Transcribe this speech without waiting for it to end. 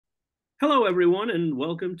Hello, everyone, and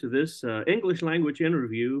welcome to this English language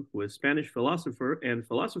interview with Spanish philosopher and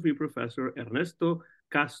philosophy professor Ernesto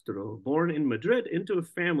Castro, born in Madrid into a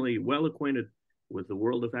family well acquainted with the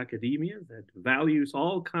world of academia that values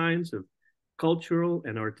all kinds of cultural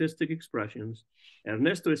and artistic expressions.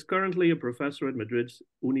 Ernesto is currently a professor at Madrid's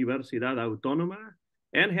Universidad Autónoma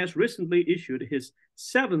and has recently issued his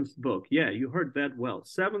seventh book. Yeah, you heard that well.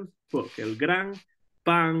 Seventh book, El Gran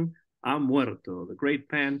Pan ha muerto, The Great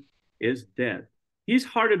Pan is dead. He's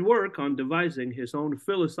hard at work on devising his own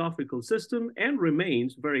philosophical system and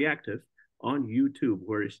remains very active on YouTube,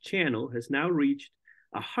 where his channel has now reached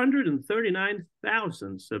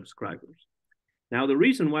 139,000 subscribers. Now, the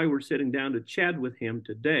reason why we're sitting down to chat with him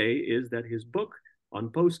today is that his book on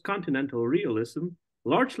postcontinental realism,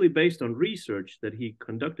 largely based on research that he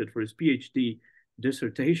conducted for his PhD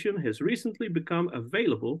dissertation, has recently become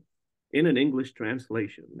available in an English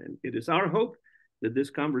translation. And it is our hope that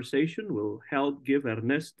this conversation will help give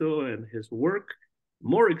Ernesto and his work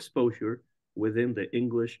more exposure within the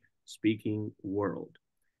English-speaking world.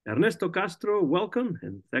 Ernesto Castro, welcome,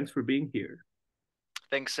 and thanks for being here.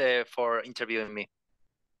 Thanks for interviewing me.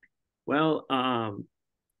 Well, I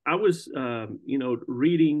was,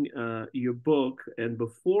 reading your book, and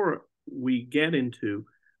before we get into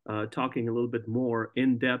talking a little bit more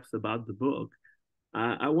in depth about the book,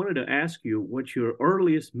 I wanted to ask you what your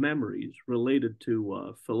earliest memories related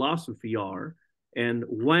to philosophy are, and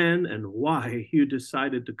when and why you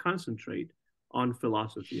decided to concentrate on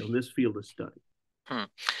philosophy, on this field of study.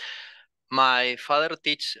 My father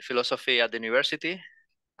teaches philosophy at the university.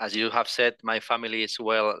 As you have said, my family is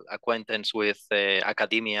well acquainted with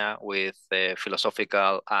academia, with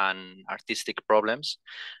philosophical and artistic problems.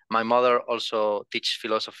 My mother also teaches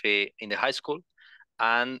philosophy in the high school,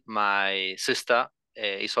 and my sister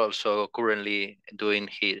is also currently doing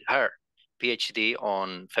her PhD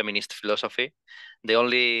on feminist philosophy. The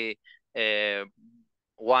only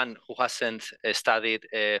one who hasn't studied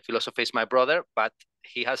philosophy is my brother, but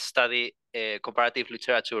he has studied comparative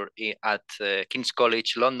literature at King's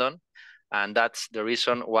College London, and that's the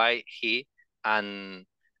reason why he and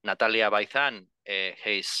Natalia Baizan,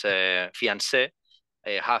 his fiancée,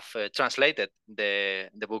 have translated the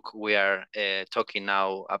book we are talking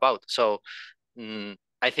now about. So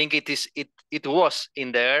I think it was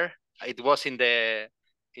in there. It was in the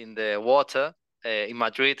water in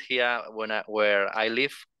Madrid here where I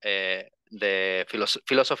live. The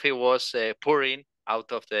philosophy was pouring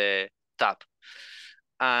out of the tap,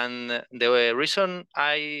 and the reason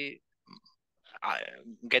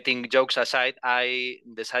getting jokes aside, I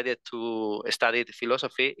decided to study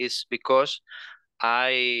philosophy is because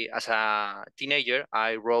as a teenager,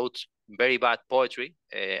 I wrote very bad poetry,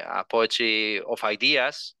 a poetry of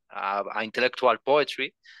ideas, intellectual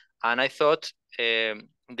poetry, and I thought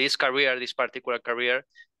this particular career,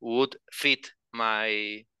 would fit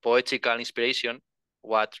my poetical inspiration.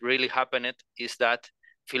 What really happened is that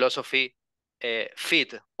philosophy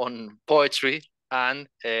feed on poetry and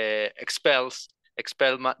expel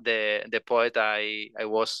the poet I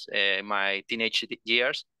was in my teenage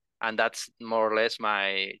years. And that's more or less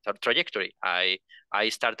my trajectory. I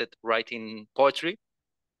started writing poetry,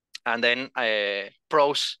 and then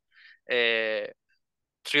prose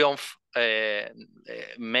triumph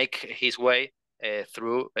make his way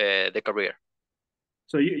through the career.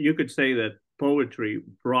 So you could say that poetry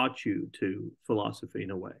brought you to philosophy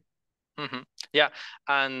in a way. Mm-hmm. Yeah,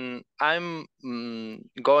 and I'm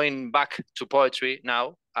going back to poetry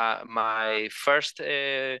now. My first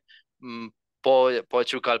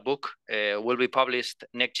poetical book will be published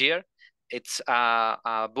next year. It's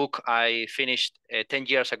a book I finished 10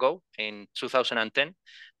 years ago in 2010.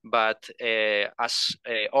 But as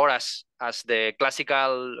the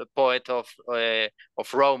classical poet of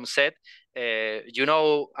Rome said,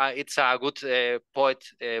 it's a good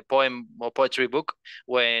poem or poetry book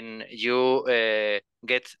when you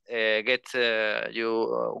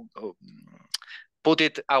put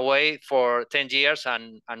it away for 10 years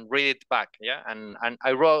and read it back. Yeah, and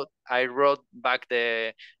I wrote back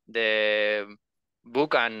the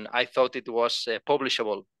book, and I thought it was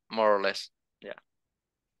publishable, more or less. Yeah.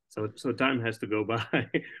 So time has to go by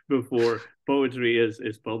before poetry is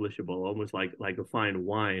publishable, almost like a fine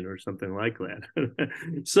wine or something like that.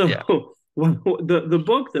 So yeah. Well, the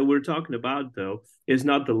book that we're talking about, though, is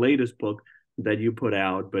not the latest book that you put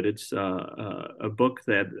out, but it's a book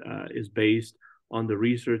that is based on the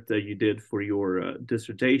research that you did for your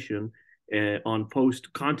dissertation on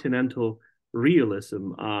postcontinental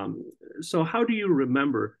realism. So how do you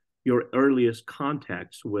remember your earliest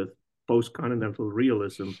contacts with postcontinental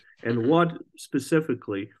realism, and what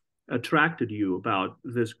specifically attracted you about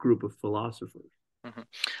this group of philosophers? Mhm.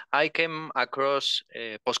 I came across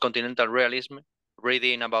Postcontinental Realism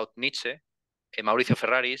reading about Nietzsche. Maurizio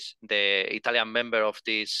Ferraris, the Italian member of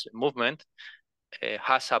this movement,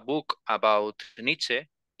 has a book about Nietzsche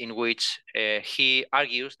in which he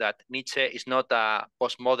argues that Nietzsche is not a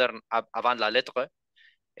postmodern avant la lettre.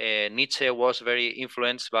 Nietzsche was very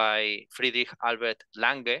influenced by Friedrich Albert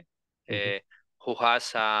Lange, who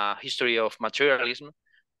has a history of materialism,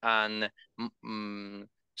 and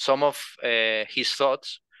some of his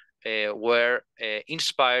thoughts were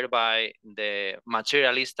inspired by the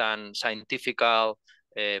materialist and scientific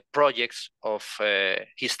projects of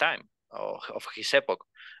his time, of his epoch.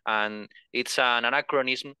 And it's an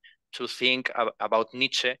anachronism to think about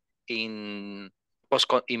Nietzsche in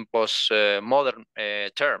postmodern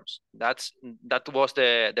terms. That was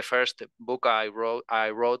the first book I wrote. I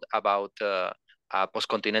wrote about a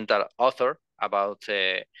postcontinental author, about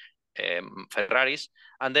Ferraris,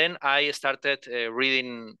 and then I started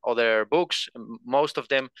reading other books. Most of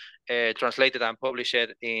them translated and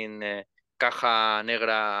published in Caja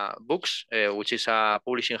Negra Books, which is a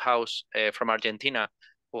publishing house from Argentina,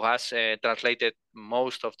 who has translated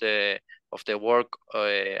most of the work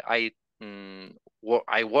I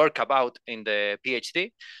work about in the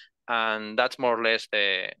PhD, and that's more or less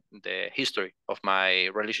the history of my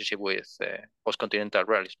relationship with postcontinental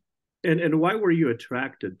realism. And why were you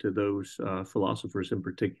attracted to those philosophers in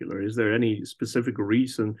particular? Is there any specific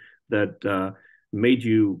reason that made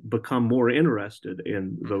you become more interested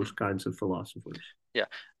in those kinds of philosophers? Yeah,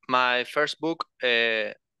 my first book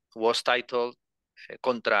was titled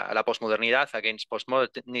Contra la Postmodernidad, Against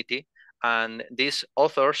Postmodernity, and these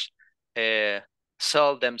authors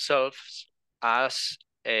sell themselves as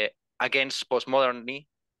against postmodernity,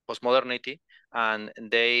 and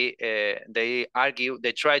they argue,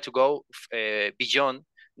 they try to go beyond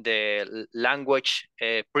the language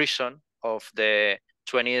prison of the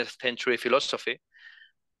 20th century philosophy.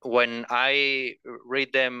 When I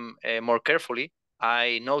read them more carefully,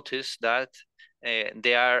 I notice that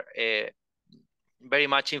they are very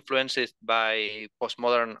much influenced by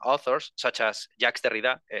postmodern authors such as Jacques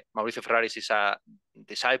Derrida. Mauricio Ferraris is a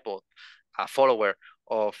disciple, a follower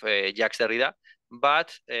of Jacques Derrida,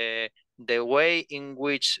 but the way in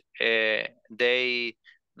which they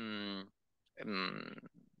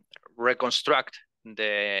reconstruct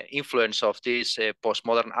the influence of these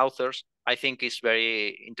postmodern authors, I think is very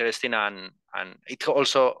interesting, and it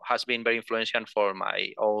also has been very influential for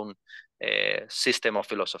my own system of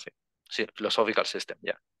philosophy. Philosophical system,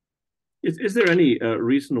 yeah. Is there any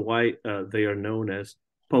reason why they are known as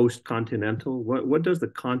post-continental? What does the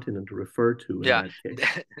continent refer to in that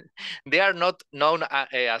case? They are not known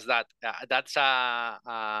as that. That's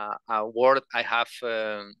a word I have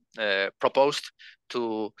proposed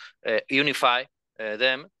to unify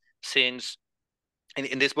them, since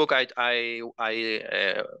in this book I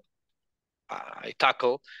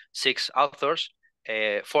tackle 6 authors.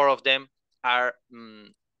 4 of them are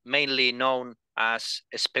mainly known as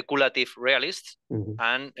speculative realists,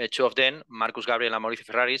 and 2 of them, Marcus Gabriel and Mauricio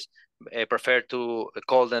Ferraris, prefer to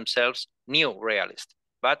call themselves new realists.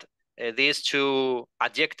 But these 2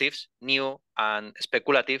 adjectives, new and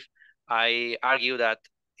speculative, I argue that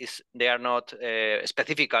they are not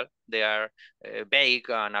specific, they are vague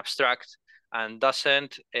and abstract, and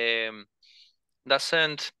doesn't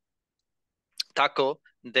tackle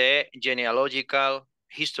the genealogical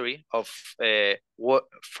history of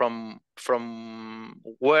from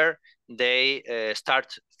where they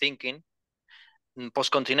start thinking.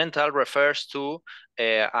 Postcontinental refers to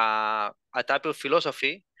a type of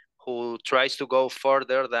philosophy who tries to go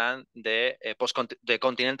further than the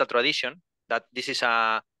continental tradition. That this is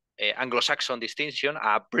a Anglo-Saxon distinction,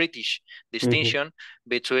 a British distinction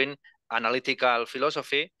between analytical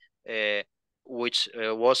philosophy, which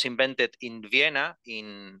was invented in Vienna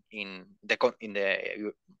in the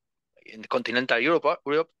continental Europe,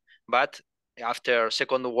 but after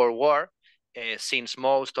Second World War, since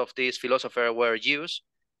most of these philosophers were Jews,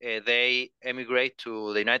 they emigrate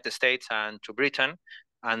to the United States and to Britain,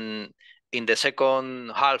 and in the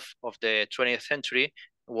second half of the 20th century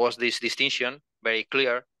was this distinction very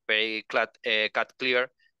clear, very cut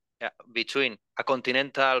clear between a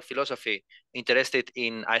continental philosophy interested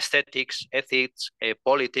in aesthetics, ethics,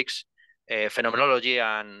 politics, phenomenology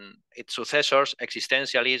and its successors,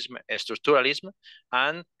 existentialism, structuralism,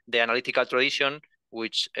 and the analytical tradition,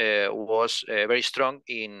 which was very strong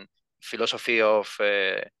in philosophy of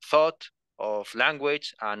thought, of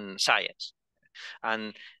language, and science.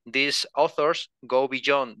 And these authors go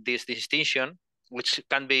beyond this distinction, which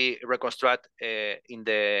can be reconstructed in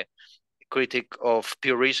the critic of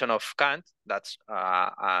pure reason of Kant. That's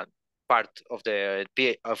part of the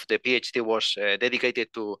PhD was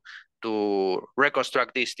dedicated to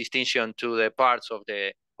reconstruct this distinction to the parts of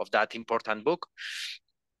that important book.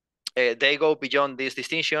 They go beyond this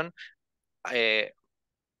distinction,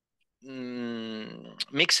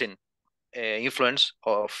 mixing influence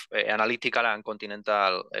of analytical and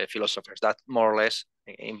continental philosophers. That more or less,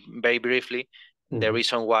 very briefly, the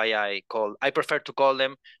reason why I prefer to call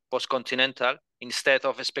them post-continental instead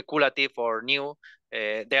of speculative or new.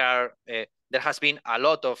 There has been a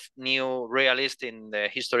lot of new realists in the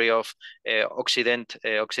history of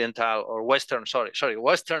Occidental or Western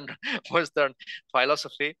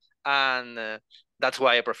philosophy, and that's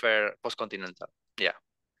why I prefer post-continental. Yeah.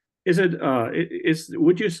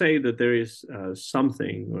 Would you say that there is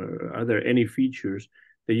something, or are there any features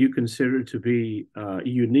that you consider to be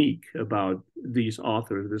unique about these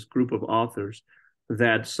authors, this group of authors,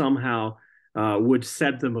 that somehow would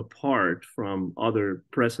set them apart from other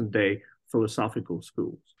present-day philosophical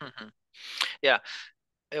schools? Yeah.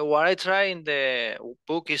 What I try in the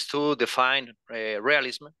book is to define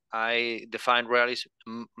realism. I define realism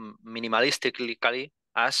minimalistically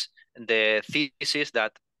as the thesis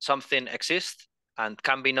that something exists and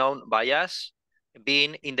can be known by us,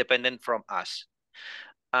 being independent from us.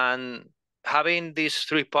 And having these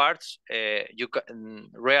three parts,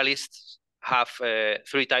 realists have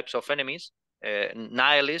three types of enemies: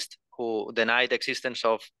 nihilists, who deny the existence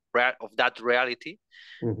of that reality,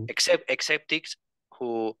 skeptics,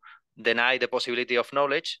 who deny the possibility of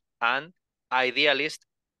knowledge, and idealists,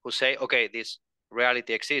 who say, okay, this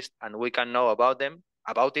reality exists and we can know about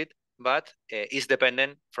it, but is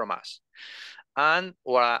dependent from us. And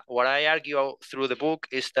what I argue through the book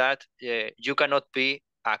is that you cannot be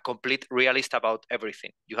a complete realist about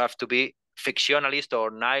everything. You have to be fictionalist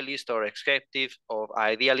or nihilist or skeptic or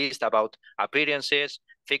idealist about appearances,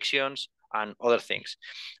 fictions, and other things.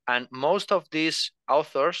 And most of these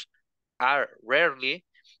authors are rarely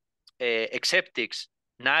skeptics,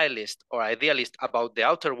 nihilist, or idealist about the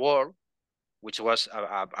outer world, which was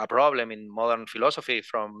a problem in modern philosophy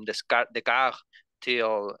from Descartes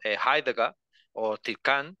till Heidegger or till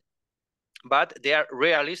Kant. But they are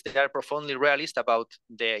realist, they are profoundly realist about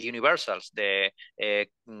the universals, the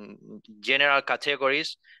general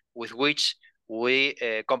categories with which we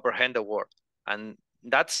comprehend the world. And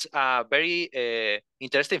that's a very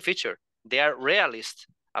interesting feature. They are realist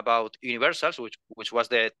about universals, which was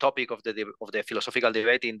the topic of the philosophical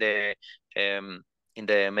debate in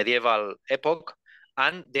the medieval epoch,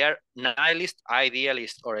 and they are nihilist,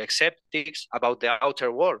 idealist, or skeptics about the outer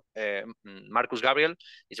world. Marcus Gabriel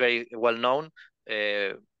is very well known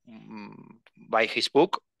by his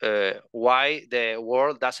book, Why the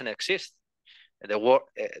World Doesn't Exist. The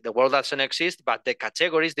world doesn't exist, but the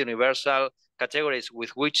categories, the universal categories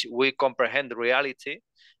with which we comprehend reality,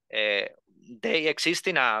 they exist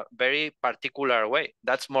in a very particular way.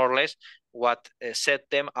 That's more or less what set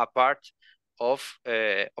them apart of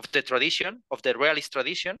the tradition, of the realist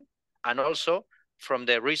tradition, and also from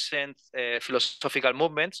the recent philosophical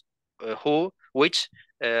movements, which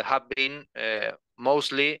have been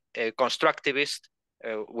mostly constructivist,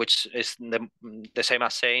 which is the same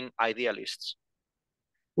as saying idealists.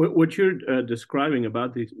 What you're describing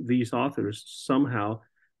about these authors somehow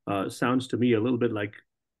sounds to me a little bit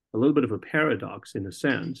of a paradox in a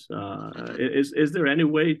sense. Is there any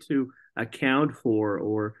way to account for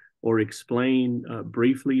or explain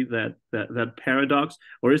briefly that paradox,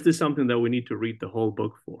 or is this something that we need to read the whole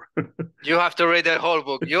book for? You have to read the whole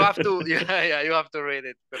book. You have to, you have to read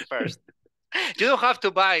it first. You don't have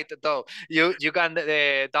to buy it though. You can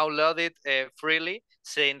download it freely,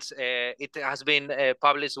 since it has been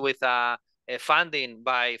published with funding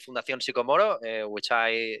by Fundación Sicomoro, which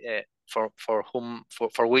I for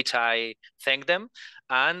which I thank them,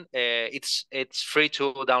 and it's free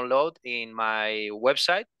to download in my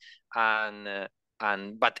website,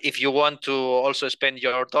 but if you want to also spend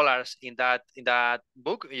your dollars in that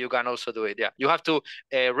book, you can also do it. Yeah, you have to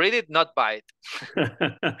read it, not buy it.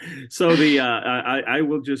 So I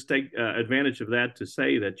will just take advantage of that to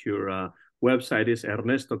say that your website is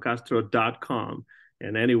ernestocastro.com,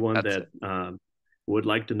 and anyone that would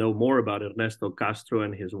like to know more about Ernesto Castro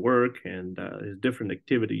and his work and his different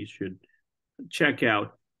activities should check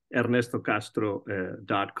out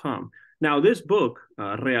ernestocastro.com. Now, this book,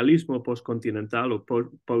 Realismo Postcontinental or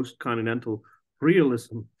Postcontinental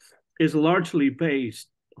Realism, is largely based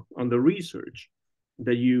on the research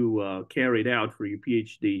that you carried out for your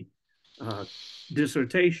PhD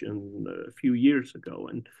dissertation a few years ago.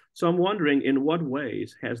 And so I'm wondering, in what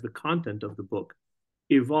ways has the content of the book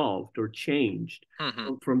evolved or changed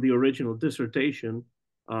from the original dissertation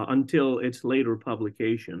until its later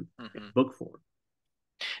publication in book form?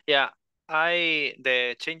 Yeah,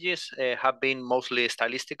 the changes have been mostly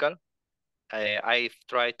stylistical. I've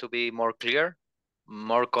tried to be more clear,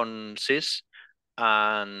 more concise,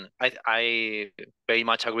 and I very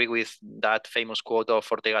much agree with that famous quote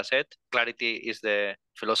of Ortega said, "Clarity is the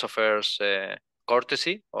philosopher's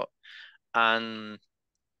courtesy," and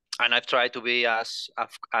I've tried to be as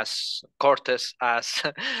courteous as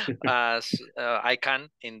I can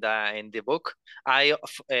in the book.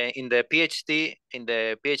 In the PhD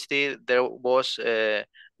there was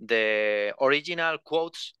the original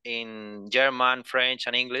quotes in German, French,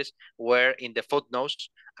 and English were in the footnotes,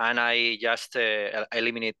 and I just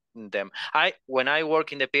eliminate them. When I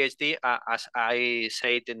work in the PhD, as I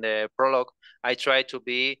said in the prologue, I try to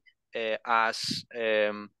be as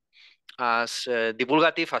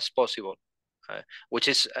divulgative as possible, which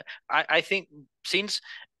is I think since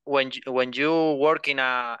when you work in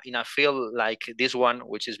a field like this one,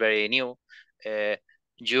 which is very new, the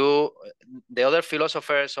other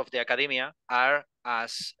philosophers of the academia are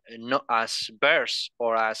as not as versed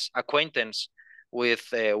or as acquaintance with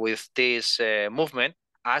this movement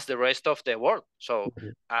as the rest of the world. So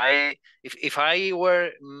if I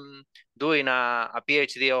were doing a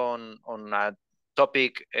PhD on a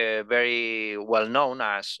topic very well known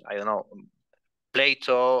as, I don't know,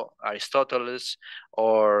 Plato, Aristotle,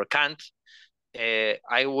 or Kant,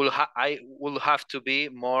 I will have to be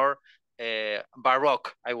more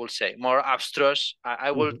baroque, I will say, more abstruse.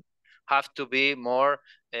 I will have to be more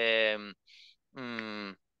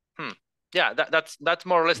yeah, that's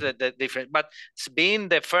more or less the difference. But being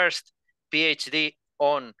the first PhD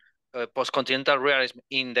on post-continental realism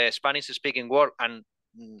in the Spanish-speaking world, and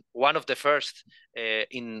one of the first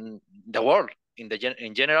in the world in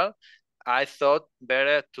general, I thought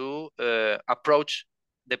better to approach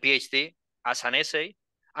the PhD as an essay,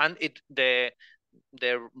 and the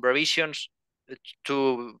revisions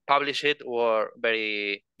to publish it were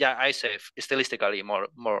very, yeah, I say stylistically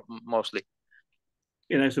mostly.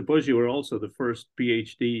 And I suppose you were also the first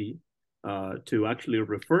PhD to actually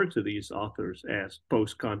refer to these authors as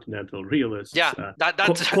post-continental realists. Yeah,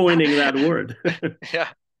 that's coining that word. Yeah,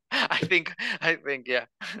 I think, yeah.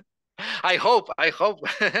 I hope.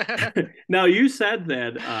 Now, you said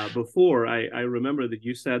that before. I remember that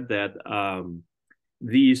you said that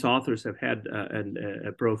these authors have had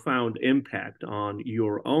a profound impact on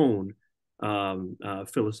your own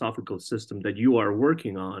philosophical system that you are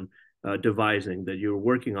working on devising, that you're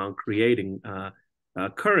working on creating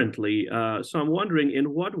currently. So I'm wondering,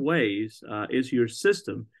 in what ways is your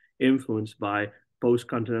system influenced by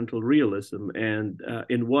post-continental realism, and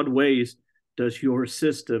in what ways does your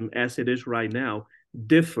system, as it is right now,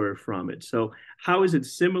 differ from it? So how is it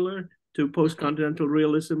similar to post-continental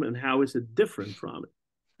realism, and how is it different from it?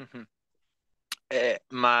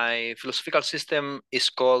 My philosophical system is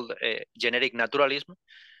called generic naturalism.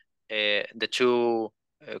 The two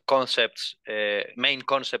concepts, main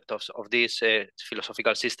concepts of this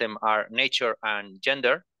philosophical system are nature and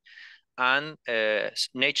gender. And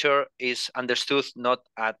nature is understood not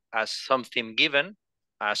as something given,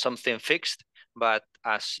 as something fixed, but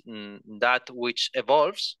as that which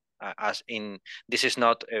evolves. As in, this is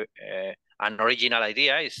not an original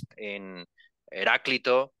idea. It's in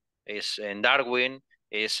Heraclito, is in Darwin,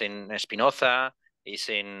 is in Spinoza, is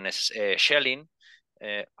in Schelling.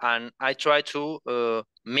 And I try to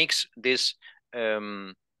mix this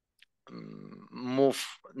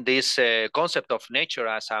concept of nature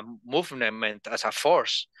as a movement, as a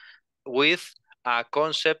force, with a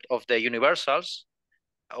concept of the universals,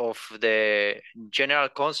 of the general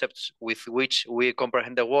concepts with which we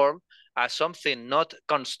comprehend the world, as something not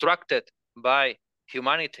constructed by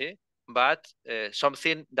humanity, but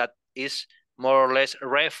something that is more or less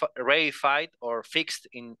reified or fixed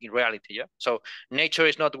in reality. Yeah. So nature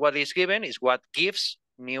is not what is given; is what gives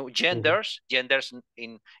new genders. Genders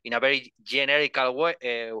in a very generical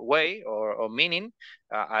way or meaning.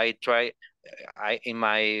 In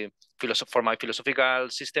my for my philosophical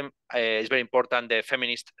system, it's very important the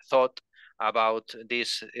feminist thought about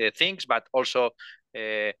these things, but also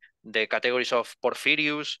the categories of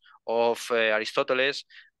Porphyrius, of Aristotle,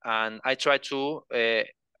 and I try to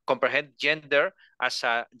comprehend gender as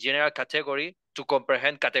a general category to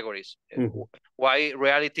comprehend categories. Why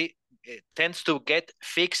reality tends to get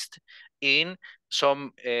fixed in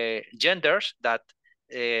some genders that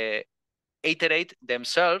iterate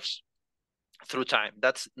themselves through time.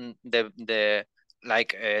 That's the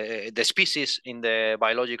like the species in the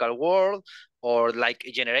biological world, or like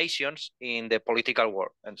generations in the political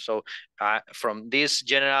world. And so from this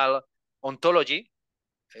general ontology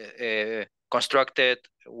constructed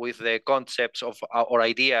with the concepts of or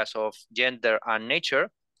ideas of gender and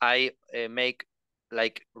nature, I make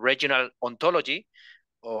like regional ontology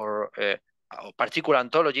or particular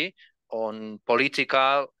ontology on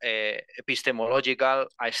political, epistemological,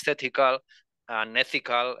 aesthetical, and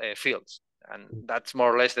ethical fields. And that's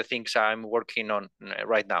more or less the things I'm working on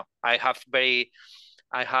right now. I have very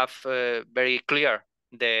clear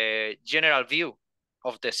the general view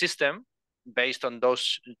of the system based on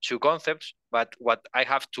those two concepts, but what I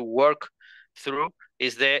have to work through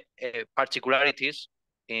is the particularities,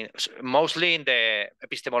 mostly in the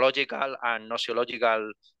epistemological and gnosiological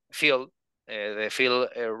field, the field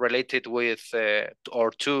related with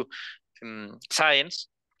or to science.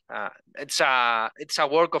 It's a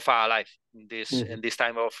work of our life in this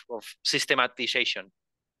time of systematization.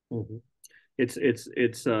 Mm-hmm.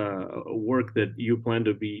 It's a work that you plan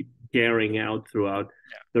to be carrying out throughout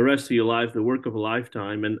the rest of your life, the work of a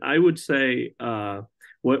lifetime. And I would say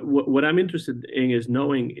what I'm interested in is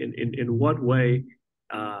knowing in what way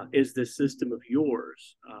is this system of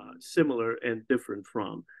yours similar and different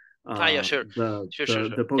from yeah, sure.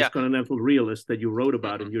 the postcontinental realist that you wrote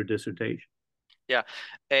about in your dissertation. Yeah,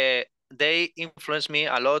 they influenced me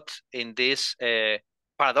a lot in this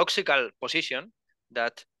paradoxical position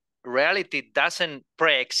that reality doesn't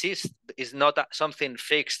pre-exist, is not something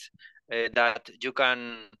fixed that you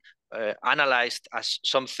can analyze as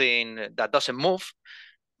something that doesn't move,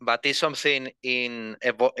 but is something in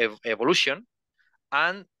evolution.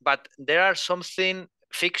 But there are something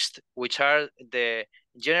fixed, which are the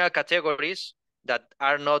general categories that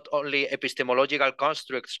are not only epistemological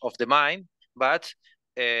constructs of the mind, but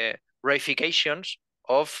reifications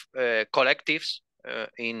of collectives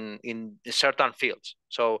in certain fields.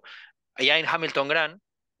 So Ian Hamilton Grant,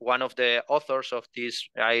 one of the authors of this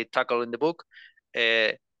I tackle in the book,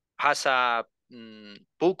 has a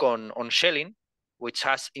book on Schelling, which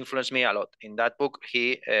has influenced me a lot. In that book,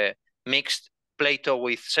 he mixed Plato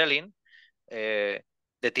with Schelling, the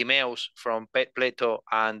Timaeus from Plato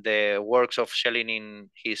and the works of Schelling in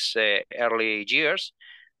his early years,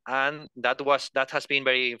 and that has been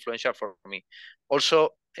very influential for me. Also,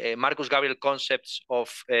 Marcus Gabriel concepts of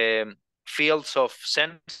fields of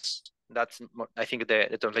sense. That's, I think,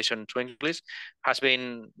 the translation to English has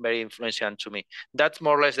been very influential to me. That's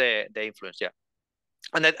more or less the influence, yeah.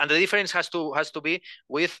 And the difference has to be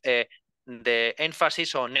with the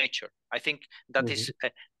emphasis on nature. I think that is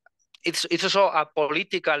it's also a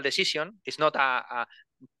political decision. It's not a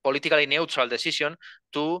politically neutral decision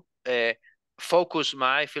to focus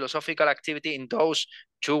my philosophical activity in those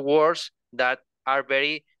two words that are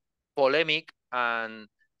very polemic and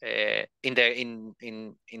in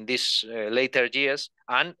these later years,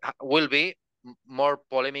 and will be more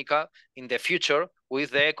polemical in the future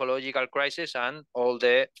with the ecological crisis and all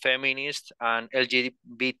the feminist and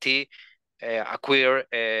LGBT queer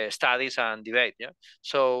studies and debate. Yeah,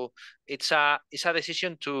 so it's a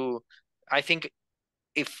decision to, I think,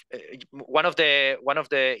 if one of the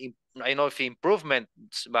I don't know if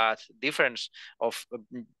improvements, but difference of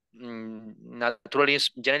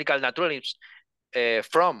naturalism, generical naturalism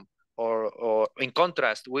from or in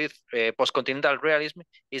contrast with postcontinental realism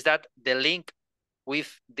is that the link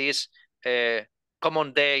with these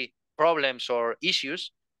common day problems or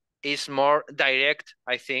issues is more direct,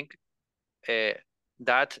 I think,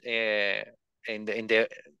 that in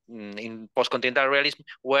postcontinental realism,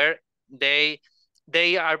 where they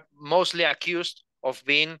are mostly accused of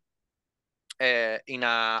being in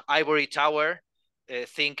a ivory tower,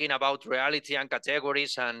 thinking about reality and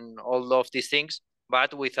categories and all of these things,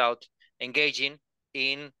 but without engaging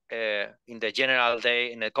in the general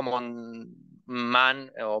day, in the common man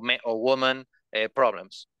or woman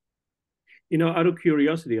problems. You know, out of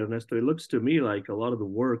curiosity, Ernesto, it looks to me like a lot of the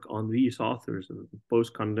work on these authors,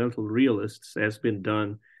 post-continental realists, has been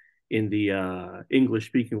done in the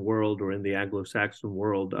English-speaking world or in the Anglo-Saxon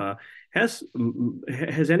world. Has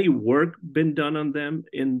any work been done on them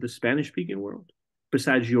in the Spanish-speaking world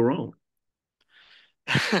besides your own?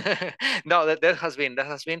 No, that has been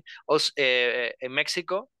also in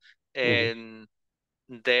Mexico, and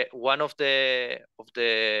one of the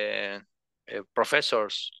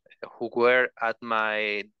professors who were at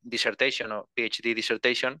my dissertation or PhD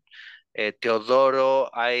dissertation, Teodoro,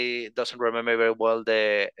 I doesn't remember very well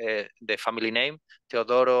the family name,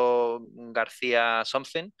 Teodoro Garcia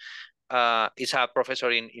something, is a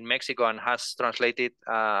professor in Mexico and has translated,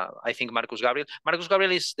 I think, Marcus Gabriel. Marcus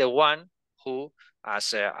Gabriel is the one who,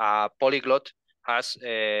 as a polyglot, has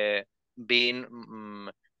been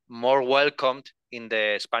more welcomed in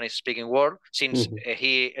the Spanish-speaking world, since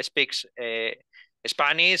he speaks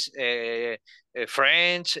Spanish,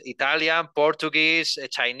 French, Italian, Portuguese,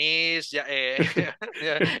 Chinese.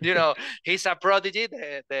 You know, he's a prodigy.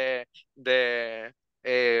 The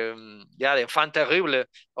enfant terrible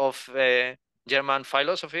of German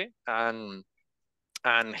philosophy, and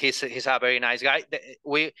he's a very nice guy.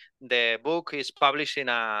 The book is published in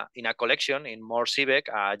a collection in Morsiebeck,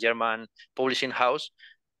 a German publishing house,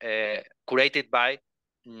 curated by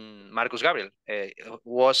Marcus Gabriel.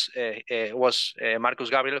 Was Marcus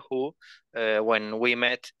Gabriel who, when we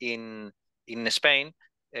met in Spain,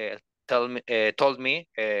 told me,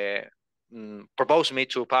 proposed me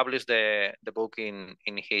to publish the book in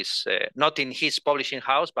his not in his publishing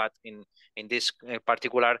house, but in this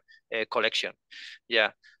particular collection.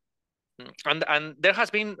 Yeah, and there has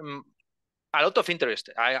been a lot of interest.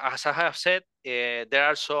 As I have said, there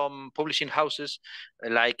are some publishing houses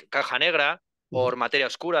like Caja Negra or Materia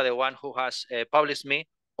Oscura, the one who has published me,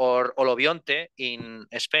 or Olobionte in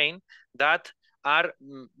Spain, that are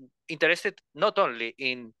interested not only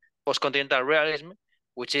in postcontinental realism,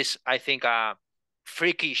 which is, I think, a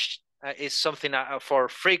freakish, is something for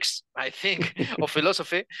freaks, I think, of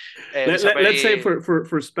philosophy. Let's say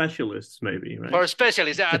for specialists, maybe, right? For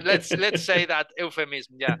specialists, yeah. let's say that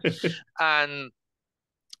euphemism, yeah.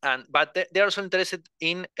 But they're also interested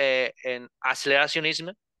in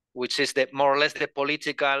accelerationism, which is more or less the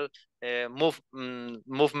political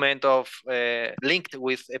movement of linked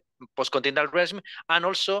with postcontinental realism, and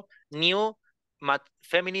also new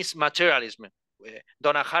feminist materialism.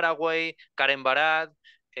 Donna Haraway, Karen Barad,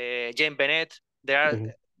 Jane Bennett. There are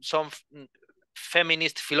some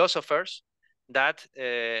feminist philosophers that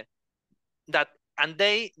and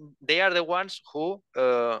they are the ones who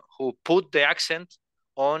put the accent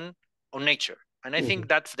on nature. And I think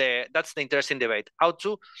that's the interesting debate: how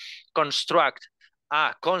to construct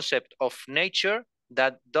a concept of nature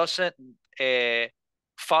that doesn't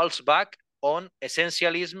falls back on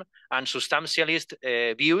essentialism and substantialist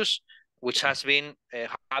views, which have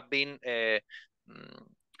been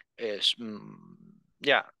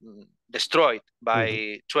destroyed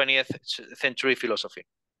by 20th century philosophy.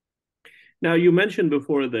 Now, you mentioned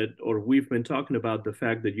before that, or we've been talking about the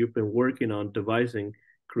fact that you've been working on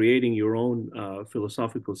creating your own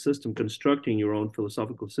philosophical system, constructing your own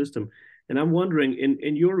philosophical system. And I'm wondering,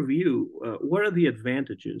 in your view, what are the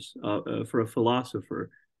advantages for a philosopher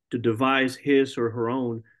to devise his or her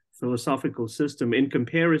own philosophical system in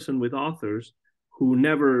comparison with authors who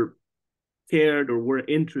never cared or were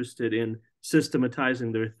interested in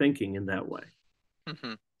systematizing their thinking in that way?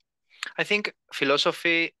 I think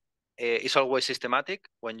philosophy is always systematic.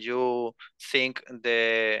 When you think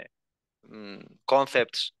the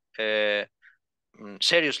concepts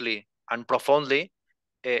seriously and profoundly,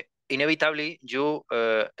 inevitably you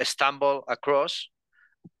stumble across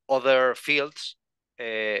other fields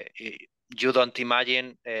you don't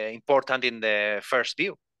imagine important in the first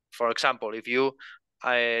view. For example, if you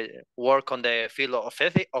work on the field of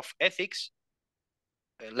ethics,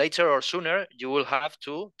 later or sooner you will have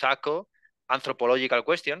to tackle anthropological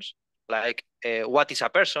questions like what is a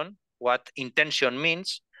person, what intention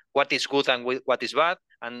means, what is good and what is bad,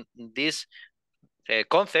 and these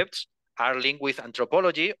concepts are linked with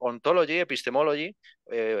anthropology, ontology, epistemology,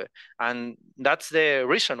 and that's the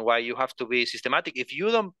reason why you have to be systematic. If you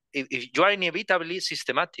are inevitably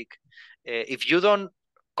systematic, if you don't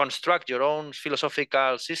construct your own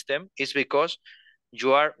philosophical system, it's because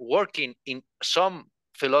you are working in some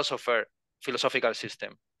philosophical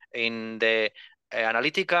system. In the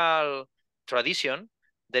analytical tradition,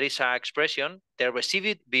 there is an expression, the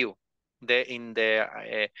received view.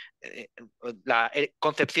 La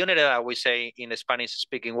concepción heredada, we say in the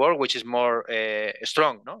Spanish-speaking world, which is more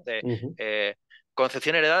strong, no? The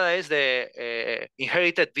concepción heredada is the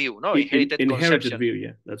inherited view, no? Inherited view,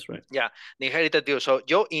 yeah, that's right. Yeah, the inherited view. So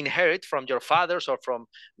you inherit from your fathers or from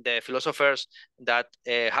the philosophers that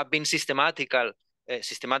have been systematical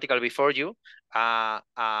before you,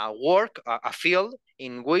 a work, a field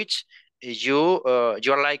in which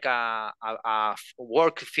you're like a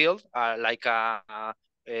work field, like a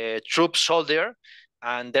troop soldier,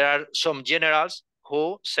 and there are some generals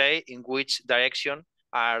who say in which direction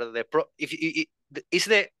are the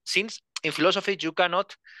since in philosophy you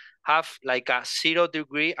cannot have like a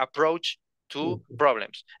 0-degree approach to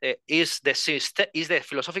problems. Is the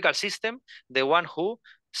philosophical system the one who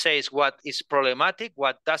says what is problematic,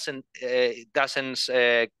 what doesn't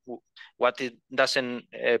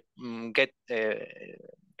get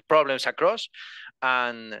problems across,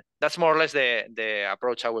 And that's more or less the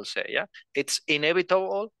approach I will say. Yeah, it's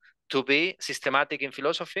inevitable to be systematic in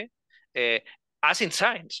philosophy, as in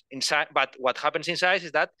science. But what happens in science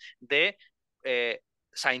is that the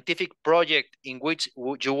scientific project in which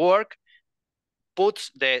you work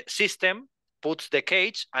puts the system, puts the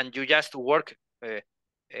cage, and you just work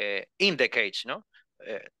in the cage. No,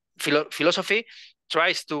 philosophy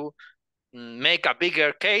tries to make a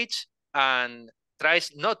bigger cage and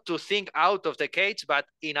tries not to think out of the cage, but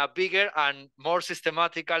in a bigger and more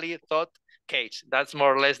systematically thought cage. That's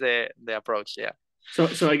more or less the approach. Yeah.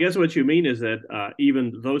 So I guess what you mean is that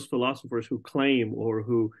even those philosophers who claim or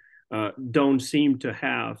who don't seem to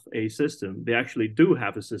have a system, they actually do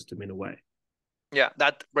have a system in a way. Yeah,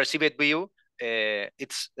 that received view,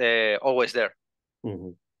 it's always there.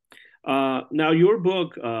 Mm-hmm. Now, your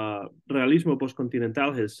book, Realismo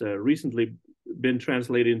Postcontinental, has recently been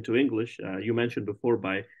translated into English. You mentioned before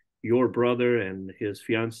by your brother and his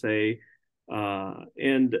fiancée.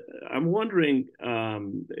 And I'm wondering,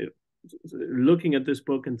 looking at this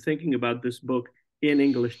book and thinking about this book in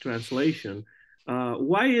English translation,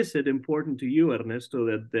 why is it important to you, Ernesto,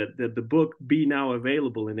 that the book be now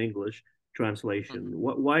available in English translation?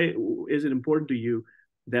 Mm-hmm. Why is it important to you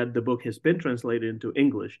that the book has been translated into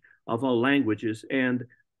English of all languages? And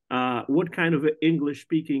what kind of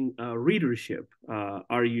English-speaking readership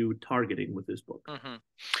are you targeting with this book? Mm-hmm.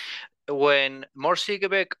 When Morsi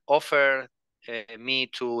offered me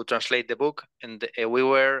to translate the book, and we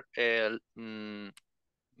were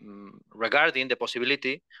regarding the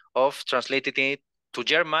possibility of translating it to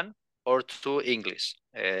German or to English.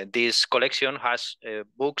 This collection has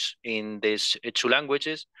books in these two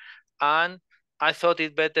languages, and I thought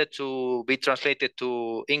it better to be translated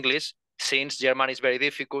to English since German is very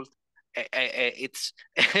difficult. It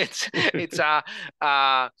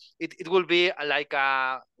will be like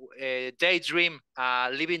a daydream, a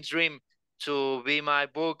living dream to be my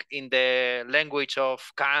book in the language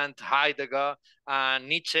of Kant, Heidegger, and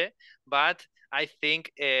Nietzsche. But I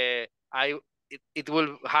think it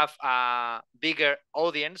will have a bigger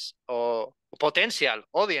audience or potential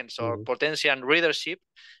audience or potential readership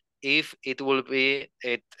if it will be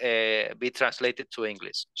translated to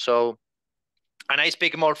English. So, and I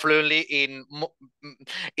speak more fluently in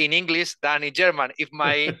English than in German.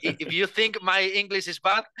 If you think my English is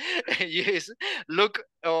bad, yes, look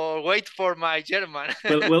or wait for my German.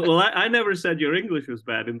 well, I never said your English was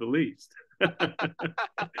bad in the least.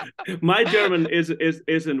 My German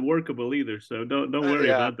isn't workable either, so don't worry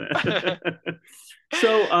about that.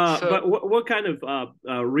 But what kind of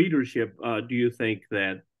readership do you think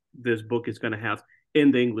that this book is going to have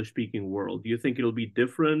in the English-speaking world? Do you think it'll be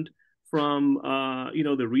different from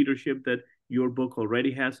the readership that your book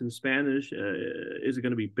already has in Spanish? Is it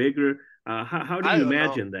going to be bigger? How do you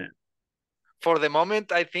imagine that? For the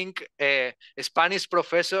moment, I think Spanish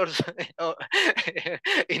professors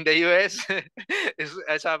in the US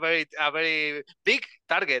is a very big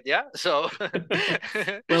target. Yeah, so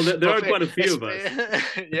well, there are quite a few of us.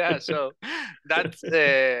 Yeah, so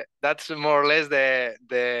that's more or less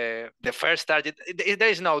the first target. There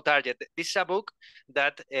is no target. This is a book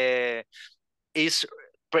that is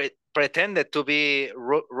pretended to be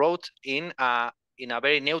wrote in a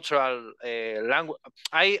very neutral language.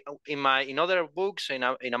 In other books, in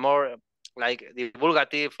a more like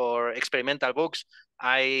divulgative or experimental books,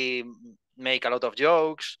 I make a lot of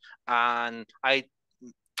jokes, and I'm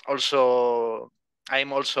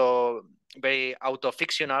also very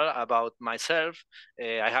auto-fictional about myself.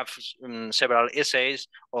 I have several essays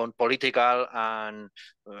on political and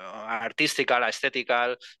artistical,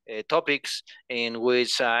 aesthetical topics in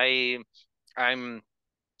which I'm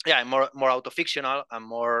more auto-fictional and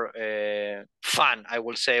more fun, I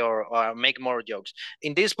will say, or make more jokes.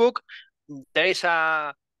 In this book, there is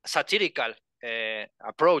a satirical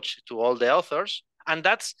approach to all the authors, and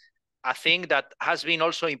that's a thing that has been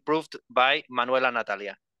also improved by Manuel and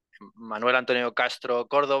Natalia. Manuel Antonio Castro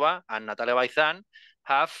Córdoba and Natalia Baizán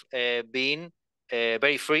have been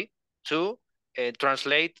very free to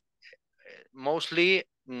translate mostly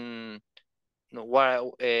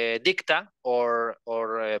dicta or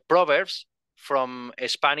proverbs from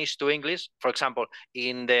Spanish to English. For example,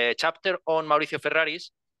 in the chapter on Mauricio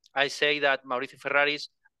Ferraris, I say that Mauricio Ferraris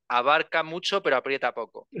abarca mucho pero aprieta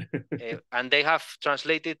poco. And they have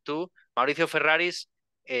translated to Mauricio Ferraris,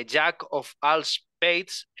 jack of all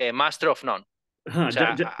spades, master of none.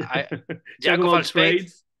 Jack of all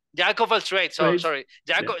trades. Jack of all trades. Sorry.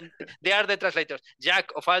 They are the translators.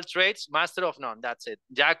 Jack of all trades, master of none. That's it.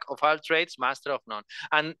 Jack of all trades, master of none.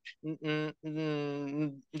 And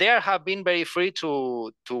they have been very free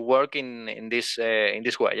to work in this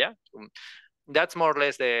way. Yeah. That's more or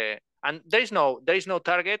less and there is no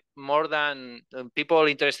target more than people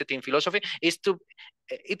interested in philosophy.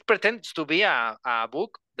 It pretends to be a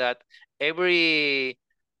book that every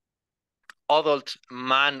adult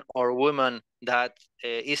man or woman that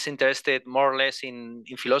is interested more or less in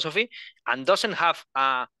philosophy and doesn't have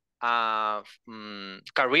a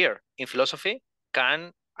career in philosophy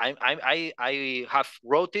can I have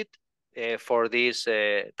wrote it for this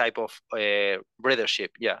type of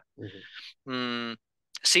readership. Yeah.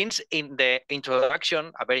 Since in the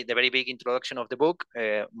introduction, the very big introduction of the book,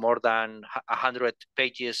 more than 100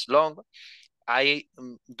 pages long, I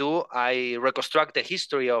reconstruct the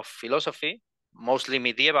history of philosophy, mostly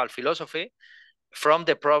medieval philosophy, from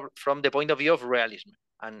the point of view of realism,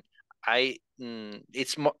 and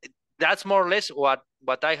that's more or less what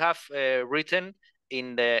I have written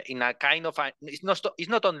in a kind of it's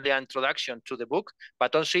not only an introduction to the book,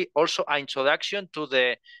 but also an introduction to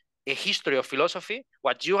the history of philosophy,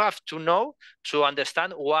 what you have to know to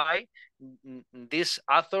understand why these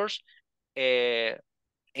authors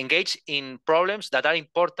engage in problems that are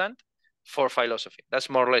important for philosophy. That's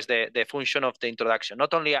more or less the function of the introduction.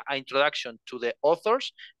 Not only an introduction to the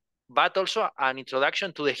authors, but also an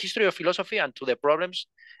introduction to the history of philosophy and to the problems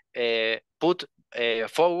put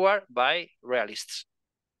forward by realists.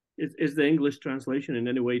 Is the English translation in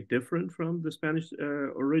any way different from the Spanish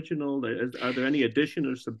original? Are there any addition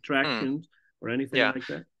or subtractions or anything like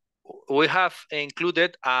that? We have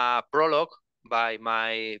included a prologue by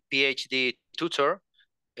my PhD tutor,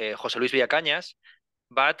 José Luis Villacañas,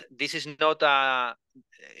 but this is not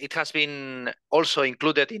it has been also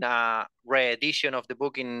included in a re-edition of the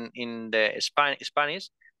book in the Spanish.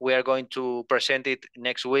 We are going to present it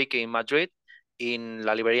next week in Madrid in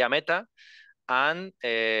La Librería Meta, and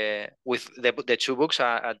with the two books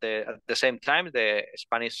at the same time, the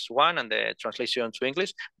Spanish one and the translation to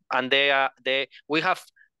English, and we have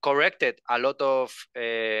corrected a lot of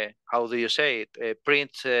how do you say it,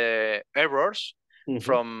 print errors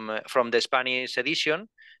from the Spanish edition.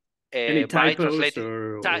 Any typos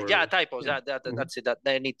typos. That's it. That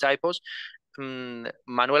any typos.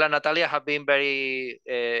 Manuel and Natalia have been very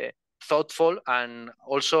thoughtful and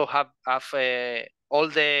also have all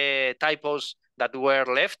the typos that were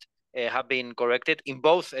left have been corrected in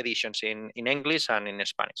both editions, in English and in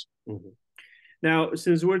Spanish. Now,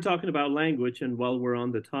 since we're talking about language, and while we're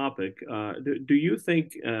on the topic, do you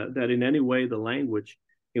think that in any way the language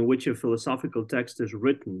in which a philosophical text is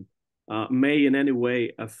written may in any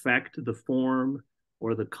way affect the form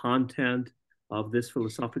or the content of this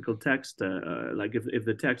philosophical text? Like if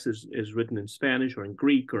the text is written in Spanish or in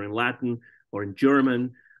Greek or in Latin or in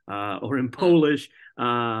German or in Polish,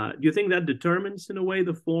 do you think that determines in a way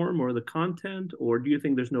the form or the content, or do you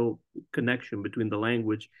think there's no connection between the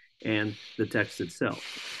language and the text itself?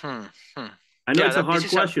 I know it's a hard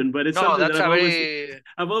question, but it's something that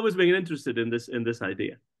I've always been interested in this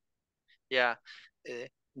idea. Yeah,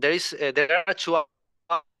 there are two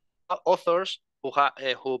authors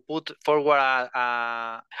who put forward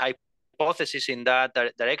a hypothesis in that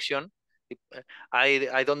direction.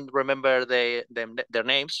 I don't remember their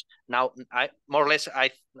names now. More or less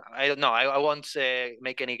I don't know. I won't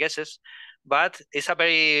make any guesses, but it's a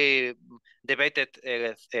very debated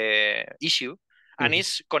issue, and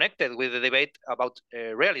it's connected with the debate about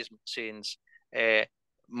realism, since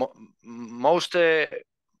most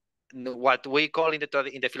what we call in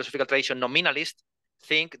the philosophical tradition nominalist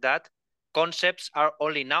think that concepts are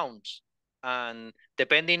only nouns, and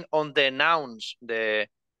depending on the nouns, the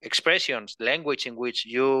expressions, language in which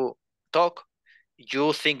you talk,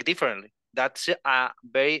 you think differently. That's a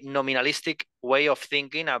very nominalistic way of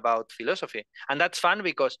thinking about philosophy, and that's fun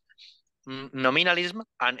because nominalism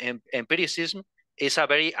and empiricism is a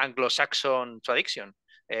very Anglo-Saxon tradition.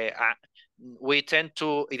 We tend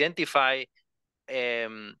to identify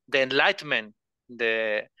the Enlightenment,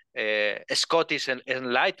 the Scottish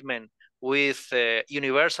Enlightenment, with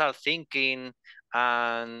universal thinking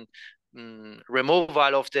and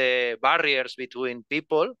removal of the barriers between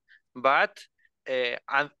people, but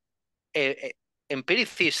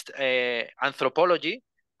empiricist anthropology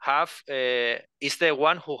is the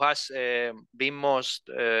one who has been most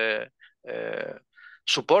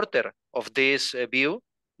supporter of this view,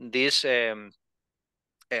 this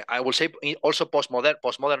I will say also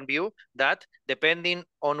postmodern view, that depending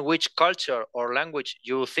on which culture or language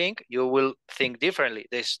you think, you will think differently.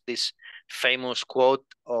 This famous quote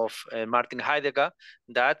of Martin Heidegger,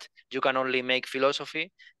 that you can only make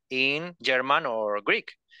philosophy in German or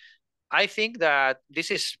Greek. I think that this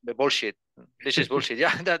is bullshit. This is bullshit.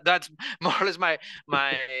 Yeah, that's more or less my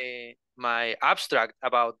abstract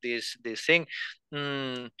about this thing.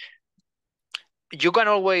 you can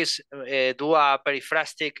always do a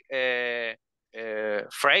periphrastic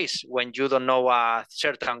phrase when you don't know a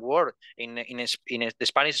certain word. In the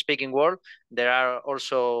Spanish-speaking world, there are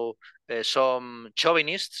also some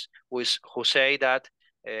chauvinists who say that,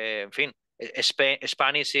 en fin,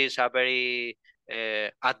 Spanish is a very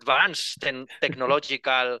advanced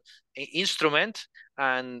technological instrument,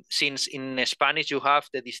 and since in Spanish you have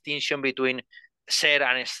the distinction between ser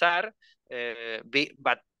and estar,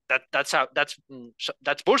 but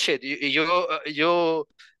that's bullshit. You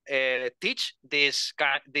teach these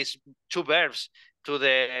two verbs to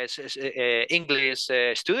the English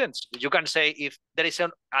students. You can say if there is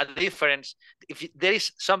a difference, if there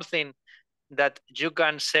is something that you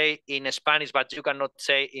can say in Spanish but you cannot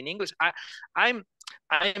say in English. I'm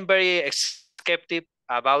very skeptic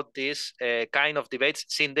about this kind of debates,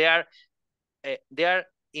 since they are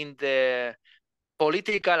in the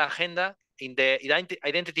political agenda, in the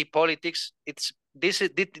identity politics. It's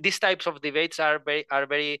these types of debates are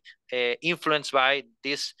very influenced by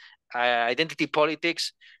this identity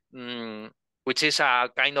politics, which is a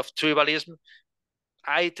kind of tribalism.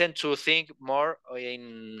 I tend to think more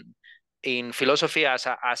in philosophy as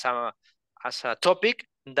a topic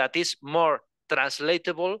that is more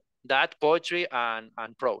translatable than poetry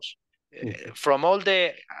and prose. From all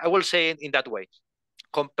the, I will say it in that way,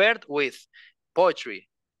 compared with poetry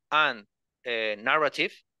and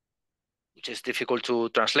narrative, which is difficult to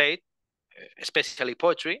translate, especially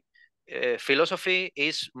poetry, philosophy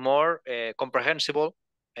is more comprehensible,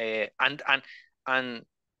 and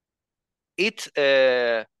it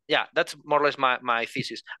yeah, that's more or less my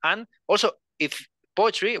thesis. And also, if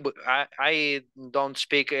poetry, I don't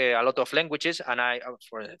speak a lot of languages, and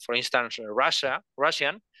for instance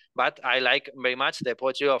Russian, but I like very much the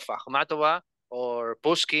poetry of Akhmatova or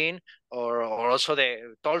Pushkin, or also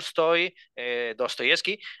the Tolstoy,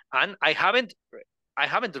 Dostoevsky, and I haven't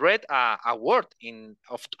read a word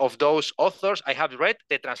of those authors. I have read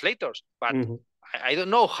the translators, but I don't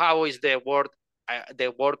know how is the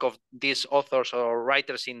work of these authors or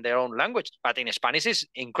writers in their own language. But in Spanish is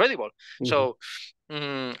incredible. So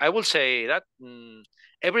I will say that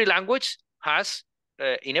every language has,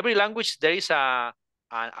 in every language there is a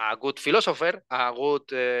good philosopher, a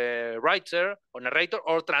good writer or narrator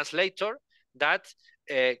or translator that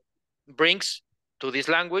brings to this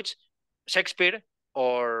language Shakespeare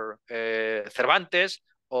or Cervantes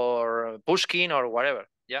or Pushkin or whatever.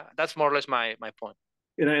 Yeah, that's more or less my point.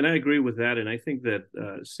 And I agree with that. And I think that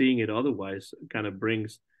seeing it otherwise kind of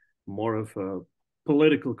brings more of a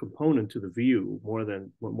political component to the view, more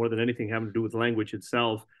than anything having to do with language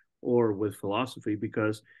itself or with philosophy.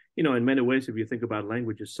 Because, in many ways, if you think about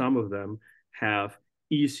languages, some of them have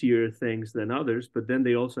easier things than others, but then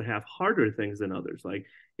they also have harder things than others. Like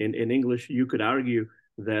in English, you could argue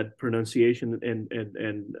that pronunciation and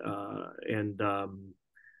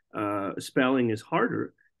spelling is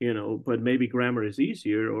harder, but maybe grammar is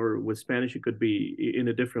easier. Or with Spanish, it could be in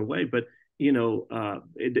a different way. But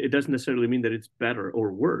it doesn't necessarily mean that it's better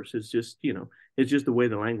or worse. It's just the way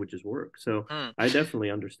the languages work. So I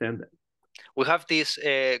definitely understand that. We have this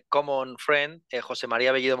common friend, Jose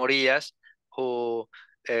Maria Bellido Morillas, who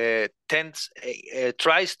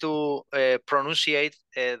tries to pronunciate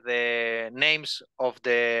the names of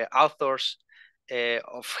the authors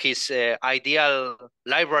of his ideal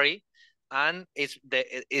library, and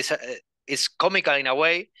it's comical in a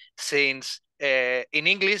way, since in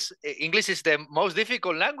English is the most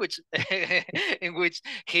difficult language in which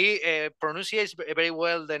he pronounces very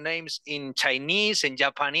well the names in Chinese, in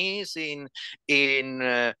Japanese, in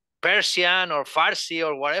Persian or Farsi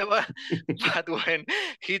or whatever. But when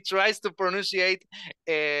he tries to pronunciate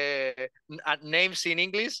names in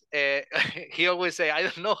English, he always say, I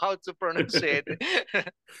don't know how to pronounce it.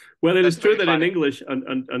 Well, it is true that in English,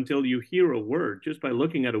 until you hear a word, just by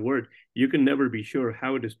looking at a word, you can never be sure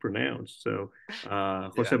how it is pronounced. So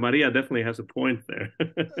Jose Maria definitely has a point there.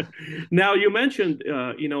 Now, you mentioned,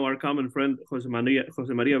 our common friend, Jose Maria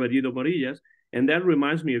Bellido Morillas, and that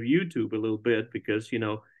reminds me of YouTube a little bit, because,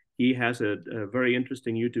 he has a very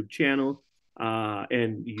interesting YouTube channel.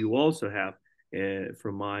 And you also have,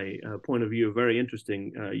 from my point of view, a very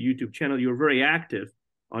interesting YouTube channel. You're very active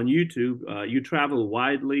on YouTube. You travel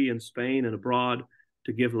widely in Spain and abroad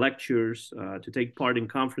to give lectures, to take part in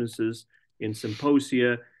conferences, in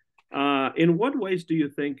symposia. In what ways do you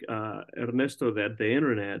think, Ernesto, that the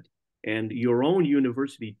internet and your own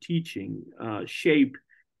university teaching shape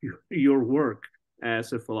your work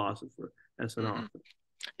as a philosopher, as an author?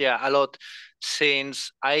 Yeah, a lot.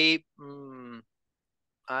 Since I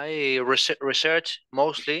research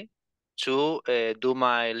mostly to do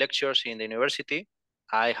my lectures in the university,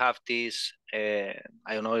 I have this I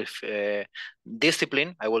don't know if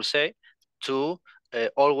discipline, I will say, to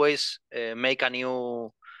always make a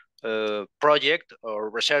new project or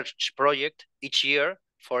research project each year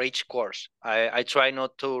for each course. I try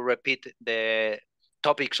not to repeat the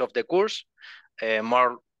topics of the course.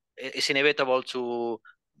 More, it's inevitable to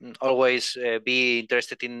always be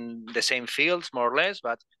interested in the same fields, more or less,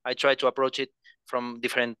 but I try to approach it from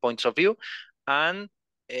different points of view. And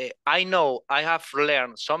I know I have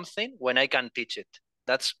learned something when I can teach it.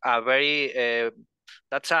 That's a very,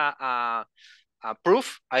 that's a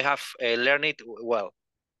proof I have learned it well,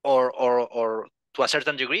 or to a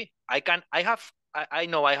certain degree. I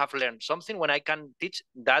know I have learned something when I can teach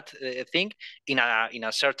that thing in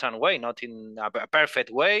a certain way, not in a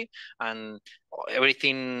perfect way, and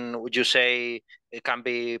everything would you say it can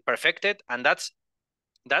be perfected, and that's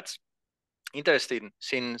interesting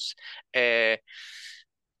since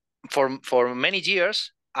for many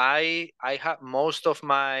years I have most of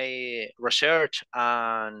my research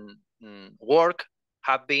and work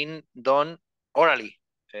have been done orally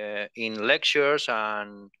in lectures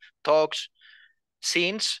and talks,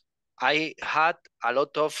 since I had a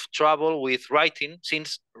lot of trouble with writing.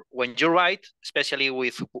 Since when you write, especially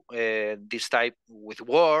with this type, with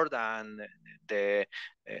Word and the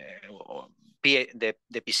the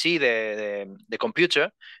PC, the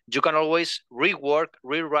computer, you can always rework,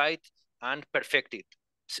 rewrite, and perfect it,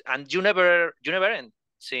 and you never end,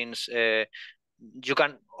 since you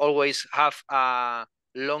can always have a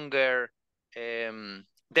longer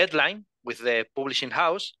deadline with the publishing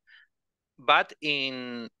house. But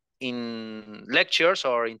in lectures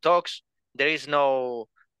or in talks, there is no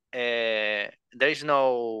there is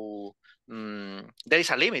a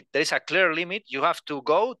limit. There is a clear limit. You have to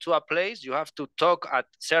go to a place, you have to talk at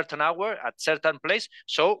certain hour, at certain place.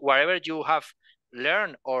 So whatever you have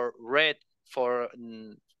learned or read for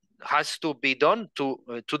has to be done to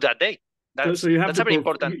that day. So you have that's very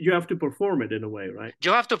important. You have to perform it in a way, right?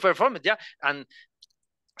 You have to perform it, yeah. And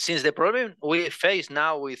since the problem we face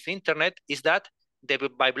now with internet is that the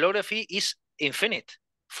bibliography is infinite.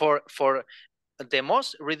 For the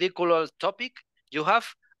most ridiculous topic, you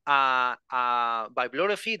have a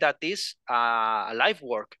bibliography that is a live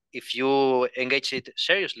work if you engage it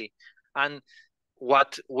seriously. And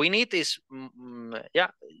what we need is,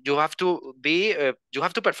 you have to be, you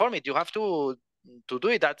have to perform it. You have to do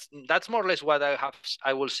it. That's more or less what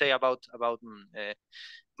I will say about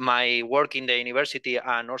my work in the university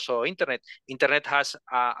and also internet. Internet has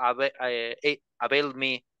availed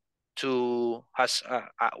me to,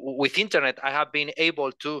 with internet, I have been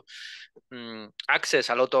able to access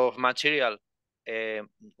a lot of material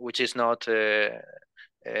which is not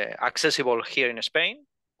accessible here in Spain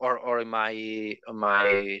or in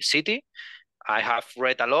my city. I have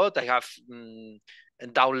read a lot. I have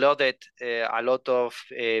downloaded a lot of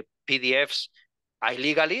PDFs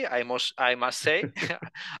illegally, I must say.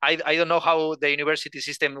 I don't know how the university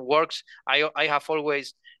system works. I have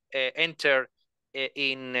always entered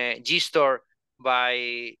in GStore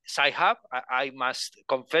by Sci-Hub. I must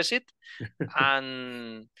confess it.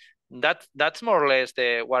 And that's more or less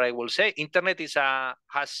what I will say. Internet is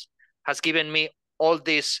has given me all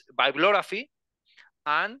this bibliography,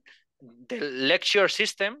 and the lecture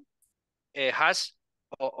system has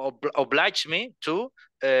obliged me to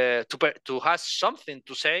have something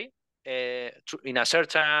to say in a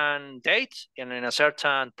certain date and in a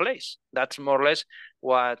certain place. That's more or less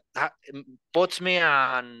what puts me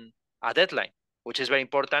on a deadline, which is very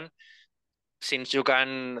important, since you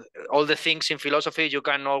can, all the things in philosophy, you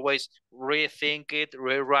can always rethink it,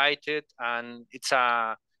 rewrite it, and it's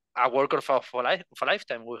a work of a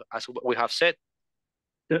lifetime, as we have said.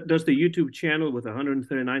 Does the YouTube channel with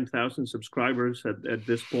 139,000 subscribers at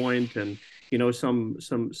this point, and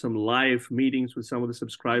some live meetings with some of the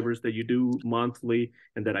subscribers that you do monthly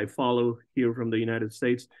and that I follow here from the United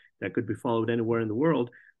States, that could be followed anywhere in the world,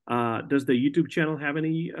 does the YouTube channel have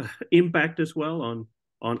any impact as well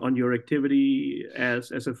on your activity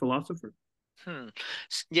as a philosopher?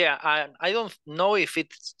 Yeah, I don't know if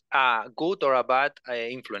it's a good or a bad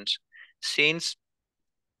influence, since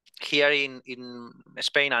here in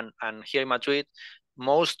Spain and here in Madrid,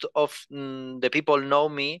 most of the people know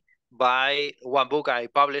me by one book I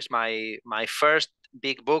published, my first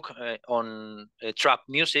big book on trap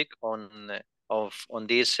music, on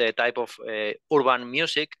this type of urban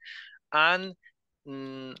music, and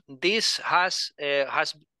this has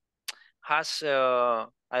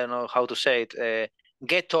I don't know how to say it,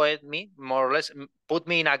 ghettoed me, more or less, put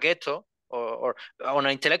me in a ghetto, or on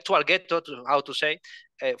an intellectual ghetto, how to say.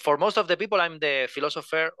 For most of the people, I'm the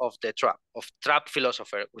philosopher of the trap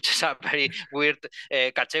philosopher, which is a very weird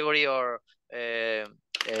category or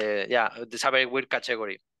yeah, it's a very weird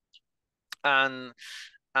category. And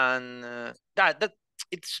that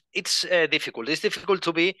it's difficult. It's difficult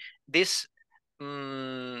to be this.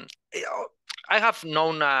 I have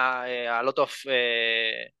known a lot of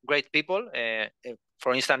great people.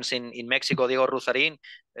 For instance, in Mexico, Diego Ruzarin,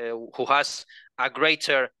 who has a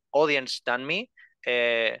greater audience than me.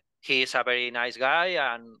 He is a very nice guy,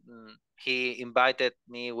 and he invited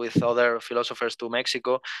me with other philosophers to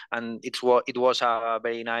Mexico, and it was a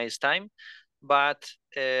very nice time. But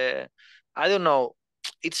I don't know.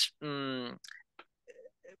 It's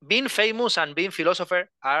being famous and being philosopher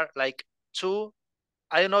are like two,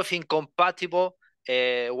 I don't know if incompatible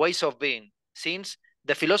ways of being. Since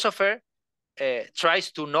the philosopher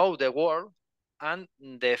tries to know the world, and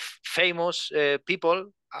the famous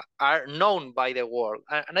people are known by the world.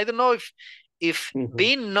 And I don't know if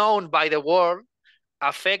being known by the world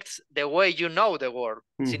affects the way you know the world,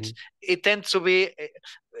 since it tends to be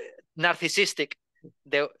narcissistic.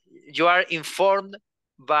 You are informed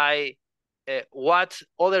by what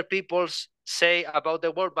other people say about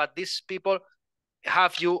the world, but these people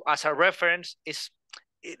have you as a reference. Is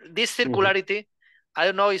this circularity? I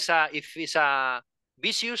don't know if it's a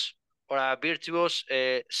vicious or a virtuous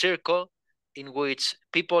circle in which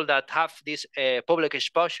people that have this public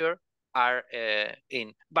exposure are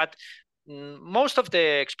in. But most of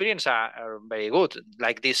the experience are very good.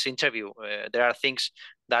 Like this interview, there are things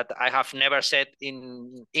that I have never said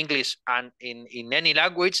in English and in any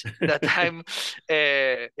language that I'm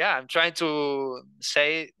trying to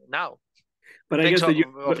say now. But I guess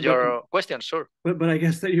that your question, sure. But I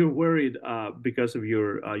guess that you're worried because of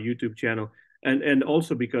your YouTube channel, and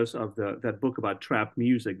also because of that book about trap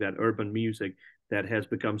music, that urban music that has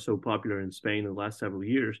become so popular in Spain in the last several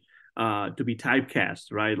years, to be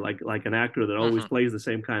typecast, right? Like an actor that always plays the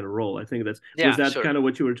same kind of role. I think was that kind of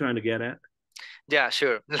what you were trying to get at? Yeah,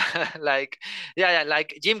 sure. like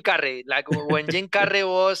Jim Carrey. Like when Jim Carrey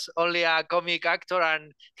was only a comic actor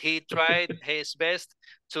and he tried his best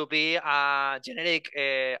to be a generic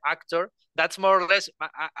actor. That's more or less.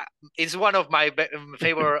 It's one of my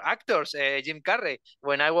favorite actors, Jim Carrey.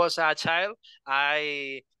 When I was a child,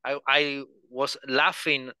 I was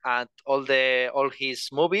laughing at all his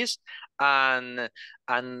movies, and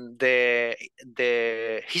the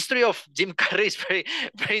history of Jim Carrey is very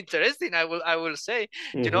very interesting. I will say,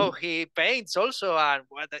 you know, he paints also, and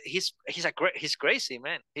he's crazy,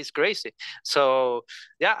 man. He's crazy. So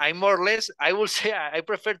yeah, I more or less, I will say, I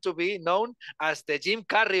prefer to be known as the Jim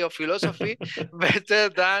Carrey of philosophy better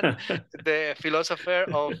than the philosopher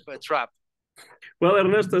of trap. Well,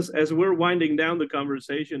 Ernesto, as we're winding down the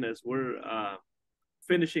conversation, as we're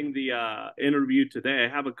finishing the interview today,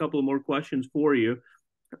 I have a couple more questions for you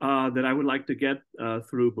that I would like to get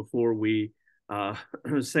through before we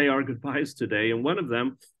say our goodbyes today. And one of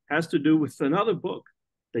them has to do with another book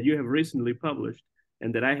that you have recently published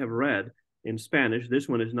and that I have read in Spanish. This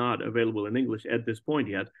one is not available in English at this point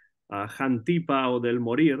yet. Jantipa o del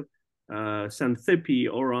Morir, Xanthippe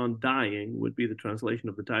or On Dying would be the translation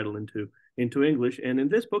of the title into English. And in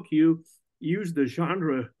this book, you use the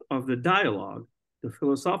genre of the dialogue, the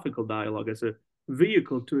philosophical dialogue, as a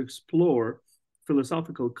vehicle to explore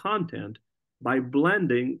philosophical content by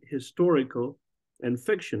blending historical and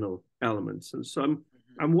fictional elements. And so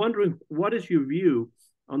I'm wondering, what is your view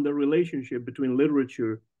on the relationship between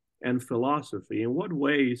literature and philosophy? In what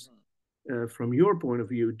ways, from your point of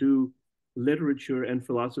view, do literature and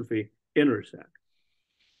philosophy intersect?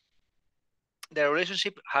 The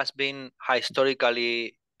relationship has been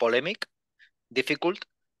historically polemic, difficult,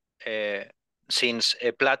 since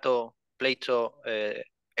Plato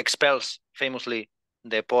expels famously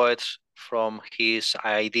the poets from his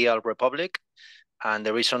ideal republic. And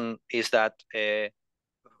the reason is that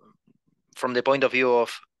from the point of view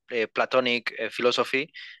of Platonic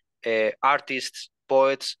philosophy, artists,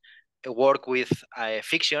 poets work with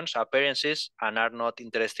fictions, appearances, and are not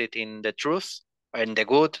interested in the truth and the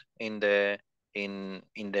good, in the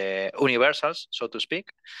universals, so to speak.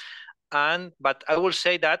 But I will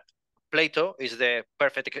say that Plato is the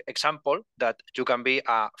perfect example that you can be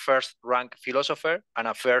a first-rank philosopher and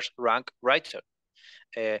a first-rank writer.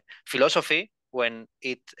 Philosophy, when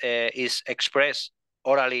it is expressed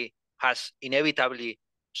orally, has inevitably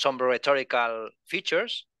some rhetorical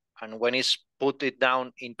features, and when it's put it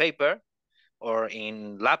down in paper or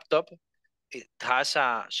in laptop, it has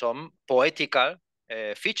some poetical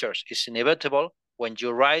features. It's inevitable when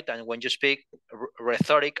you write and when you speak.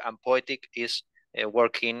 Rhetoric and poetic is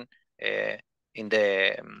working in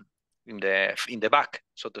the back,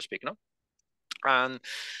 so to speak, no? And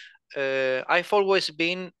I've always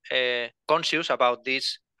been conscious about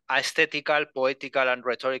this aesthetical, poetical, and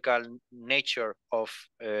rhetorical nature of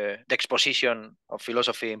the exposition of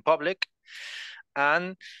philosophy in public.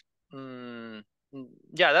 And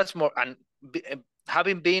yeah, that's more. And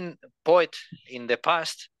having been poet in the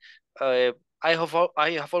past, I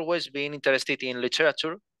have always been interested in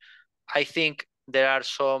literature. I think there are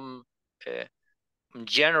some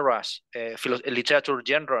genres, literature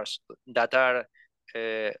genres that are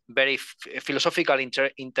very philosophically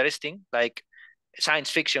interesting, like science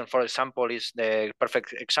fiction, for example, is the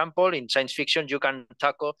perfect example. In science fiction, you can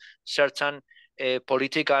tackle certain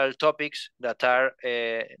political topics that are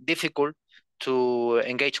difficult to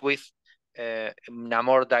engage with in a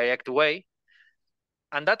more direct way.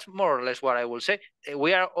 And that's more or less what I will say.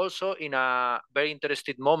 We are also in a very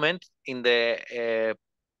interested moment in the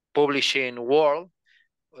publishing world,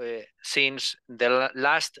 since the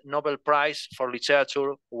last Nobel Prize for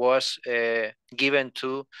Literature was given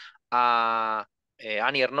to Annie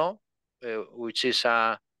Ernaux, who is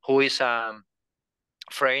a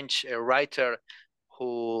French writer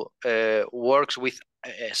who works with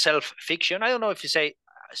self-fiction. I don't know if you say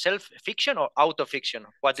self-fiction or auto-fiction.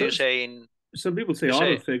 What do you say in? Some people say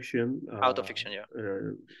auto-fiction. Auto-fiction, yeah.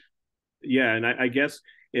 Yeah, and I guess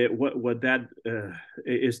what that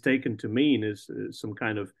is taken to mean is some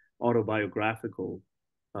kind of autobiographical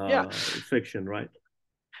fiction, right?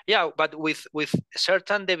 Yeah, but with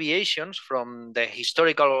certain deviations from the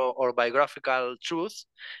historical or biographical truth.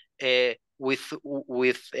 With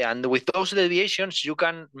those deviations, you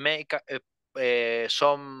can make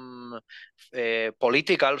some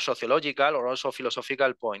political, sociological, or also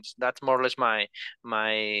philosophical points. That's more or less my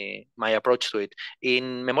approach to it.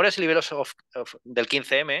 In Memorias y Libros del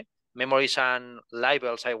 15M, Memories and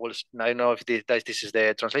Libels, I don't know if this is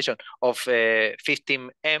the translation of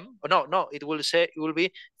 15M. No, it will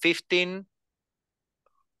be 15.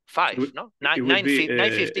 5, no?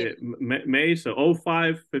 915. May, so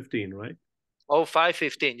 0515, right?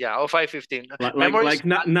 0515, yeah, 0515. Like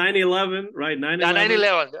 9/11, right? 9/11. Yeah,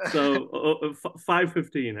 9/11. So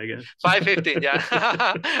 515, I guess. 515, yeah.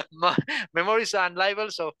 Memories and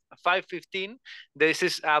Libels of 515. This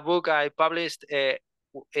is a book I published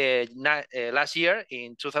last year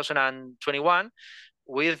in 2021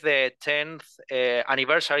 with the 10th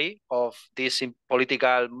anniversary of this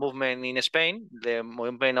political movement in Spain, the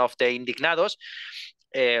movement of the Indignados,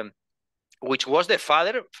 which was the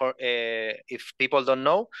father, for if people don't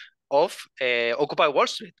know, of Occupy Wall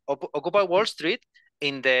Street. Occupy Wall Street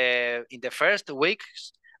in the first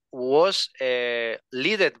weeks was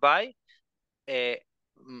led by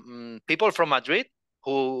people from Madrid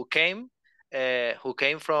who came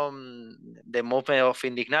from the movement of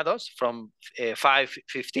Indignados from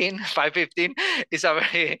 515. 515 is a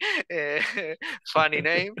very funny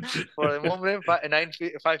name for the movement.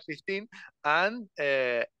 515, and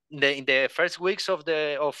in the first weeks of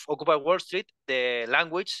Occupy Wall Street, the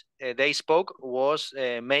language they spoke was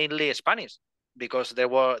mainly Spanish, because there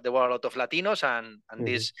were a lot of Latinos and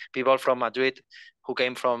these people from Madrid who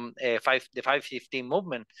came from the 515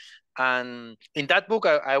 movement. And in that book,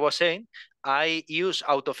 I was saying, I use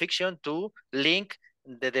autofiction to link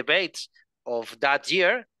the debates of that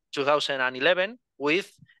year, 2011,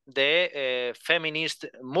 with the feminist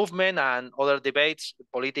movement and other debates,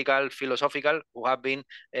 political, philosophical, who have been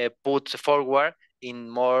put forward in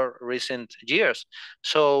more recent years.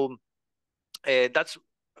 So that's,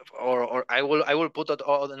 or I will put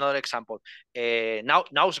another example.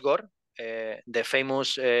 Knausgård, the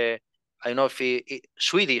famous I don't know if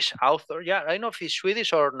Swedish author. Yeah, I don't know if he's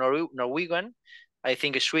Swedish or Norwegian. I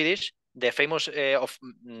think it's Swedish. The famous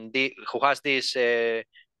who has this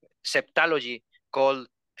septology called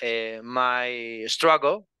My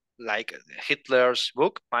Struggle, like Hitler's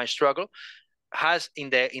book, My Struggle, has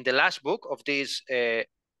in the last book of this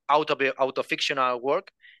autofictional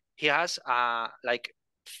work, he has like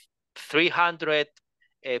 300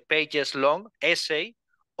 pages long essay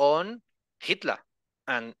on Hitler.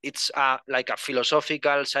 And it's like a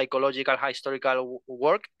philosophical, psychological, historical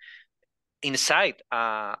work inside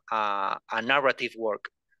a narrative work.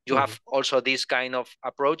 You have also this kind of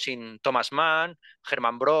approach in Thomas Mann,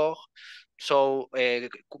 Hermann Broch, so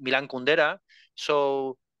Milan Kundera.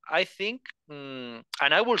 So I think, and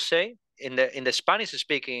I will say, in the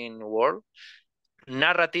Spanish-speaking world,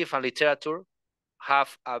 narrative and literature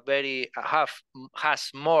has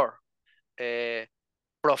more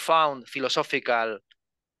profound philosophical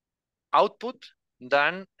output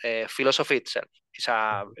than philosophy itself. It's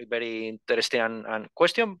a very interesting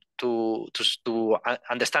question to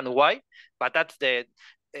understand why. But that's the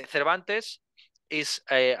Cervantes is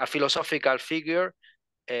a philosophical figure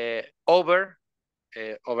over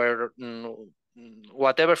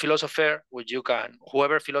whoever philosopher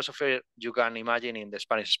you can imagine in the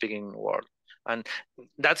Spanish-speaking world. And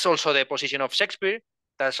that's also the position of Shakespeare.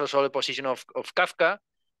 That's also the position of Kafka.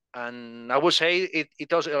 And I would say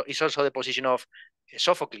it also is also the position of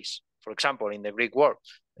Sophocles, for example, in the Greek world.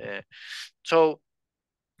 So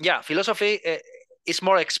yeah, philosophy is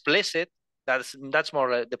more explicit. That's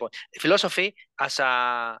more the point. Philosophy as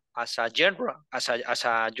a genre, as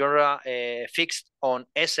a genre fixed on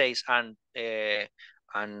essays and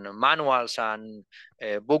manuals and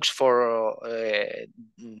books for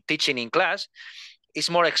teaching in class, is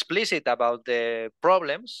more explicit about the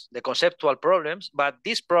problems, the conceptual problems, but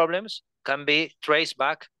these problems can be traced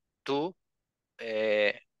back to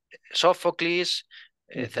Sophocles,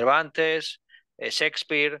 Cervantes,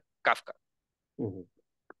 Shakespeare, Kafka.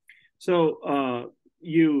 So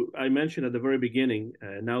I mentioned at the very beginning,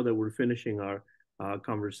 now that we're finishing our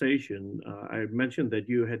conversation, I mentioned that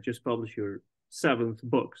you had just published your 7th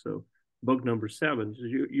book. So book number 7. So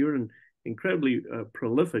you're an incredibly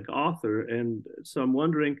prolific author. And so I'm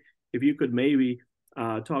wondering if you could maybe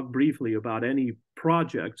talk briefly about any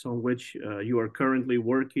projects on which you are currently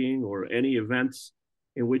working, or any events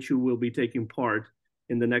in which you will be taking part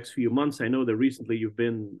in the next few months. I know that recently you've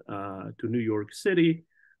been to New York City,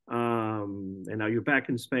 and now you're back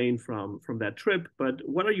in Spain from that trip. But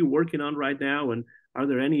what are you working on right now, and are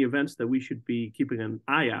there any events that we should be keeping an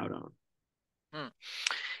eye out on?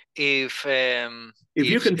 If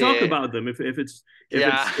you can talk about them, if it's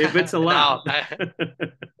allowed. No,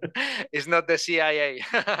 it's not the CIA,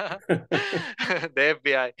 the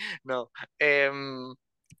FBI. No.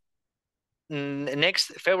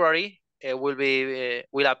 Next February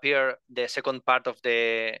will appear the second part of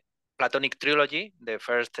the Platonic trilogy. The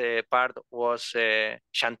first part was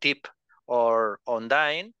Xanthippe or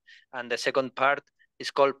Ondine, and the second part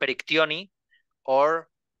is called Perictione, or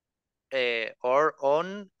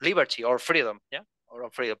on liberty or freedom, or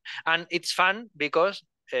on freedom. And it's fun because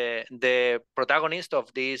the protagonist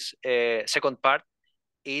of this second part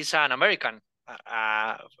is an American.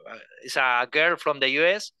 It's a girl from the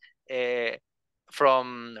US,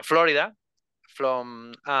 from Florida,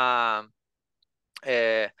 from a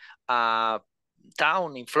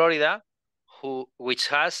town in Florida which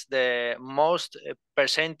has the most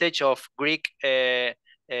percentage of Greek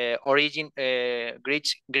origin,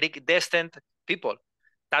 Greek descent people.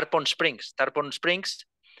 Tarpon Springs,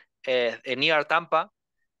 near Tampa,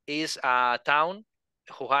 is a town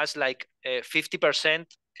who has like 50%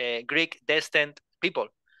 Greek descent people,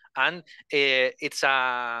 and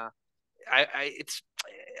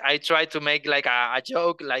I try to make like a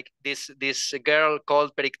joke, like this girl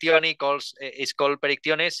called Perictione is called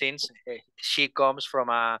Perictione since she comes from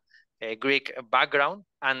a Greek background,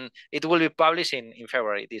 and it will be published in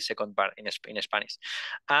February, this second part in Spanish.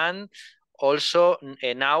 And also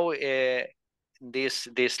now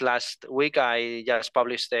this last week I just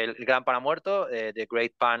published El Gran Pan Muerto, The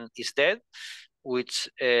Great Pan is Dead, which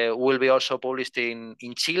will be also published in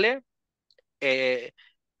Chile.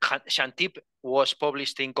 Xanthippe was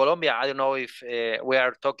published in Colombia. I don't know if we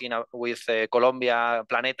are talking with Colombia,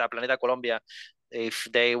 Planeta Colombia, if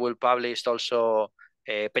they will publish also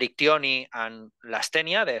Perictione and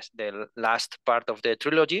Lastenia, the last part of the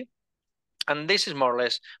trilogy. And this is more or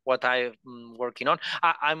less what I'm working on.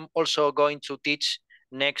 I'm also going to teach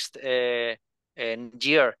next year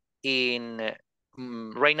in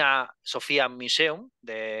Reina Sofia Museum,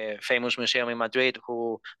 the famous museum in Madrid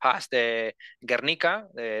who has the Guernica,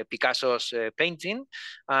 Picasso's painting,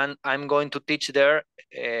 and I'm going to teach there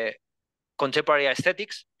contemporary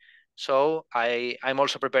aesthetics. So I'm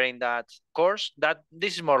also preparing that course.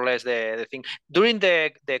 This is more or less the thing. During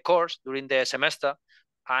the course, during the semester,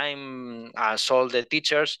 I'm, as all the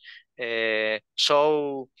teachers,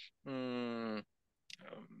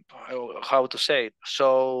 how to say it?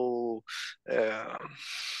 So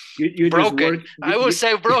you broken. I would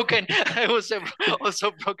say broken. I would say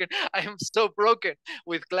also broken. I am so broken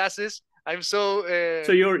with classes. I'm so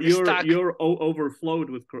so you're overflowed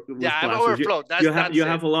with classes. I'm overflowed. You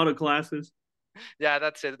have a lot of classes. Yeah,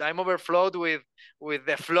 that's it. I'm overflowed with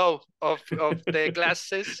the flow of the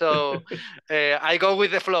classes. So I go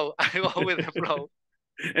with the flow.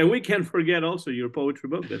 And we can't forget also your poetry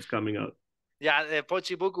book that's coming out. Yeah, the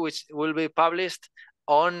poetry book, which will be published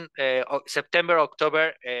on September,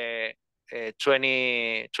 October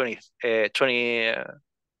 2023,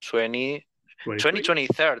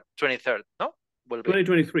 no? Will be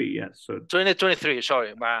 2023, yes. So 2023,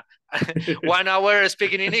 sorry. 1 hour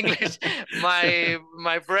speaking in English.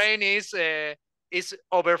 My brain is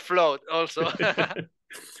overflowed also.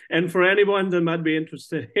 And for anyone that might be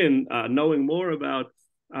interested in knowing more about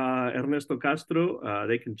Ernesto Castro.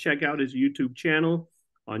 They can check out his YouTube channel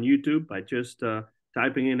on YouTube by just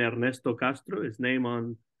typing in Ernesto Castro, his name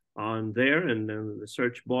on there, and then the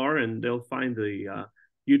search bar, and they'll find the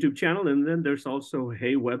YouTube channel. And then there's also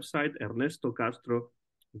a website,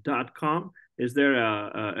 ernestocastro.com. Is there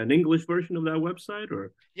an English version of that website,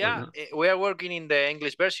 or? Yeah, we are working in the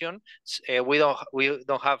English version. We don't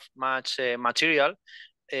have much material.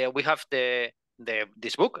 We have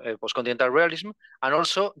this book, Postcontinental Realism, and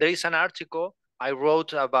also there is an article I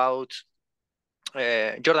wrote about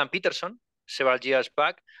Jordan Peterson several years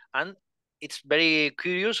back, and it's very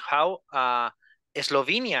curious how a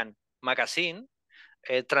Slovenian magazine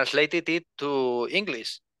translated it to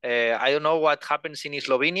Englilich. I don't know what happens in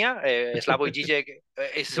Slovenia. Slavoj Žižek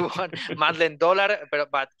is one, Madeleine Dollar,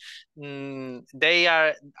 but they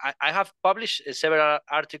are. I have published several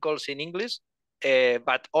articles in English,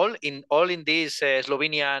 but all in this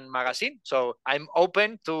Slovenian magazine. So I'm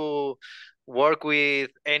open to work with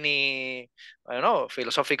any, I don't know,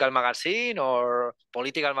 philosophical magazine or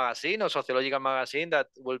political magazine or sociological magazine that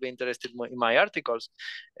will be interested in my articles.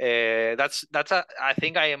 I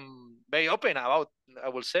think I am very open about, I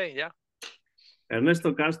will say, yeah.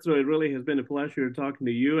 Ernesto Castro, it really has been a pleasure talking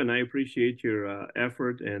to you, and I appreciate your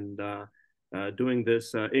effort and doing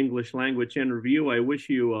this English language interview. I wish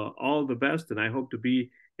you all the best, and I hope to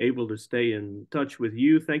be able to stay in touch with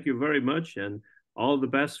you. Thank you very much, and all the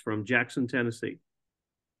best from Jackson, Tennessee.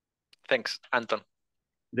 Thanks, Anton.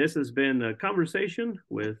 This has been a conversation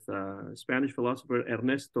with Spanish philosopher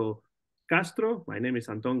Ernesto Castro. My name is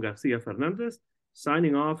Antón García Fernandez,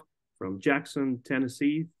 signing off from Jackson,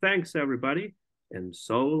 Tennessee. Thanks, everybody, and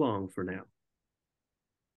so long for now.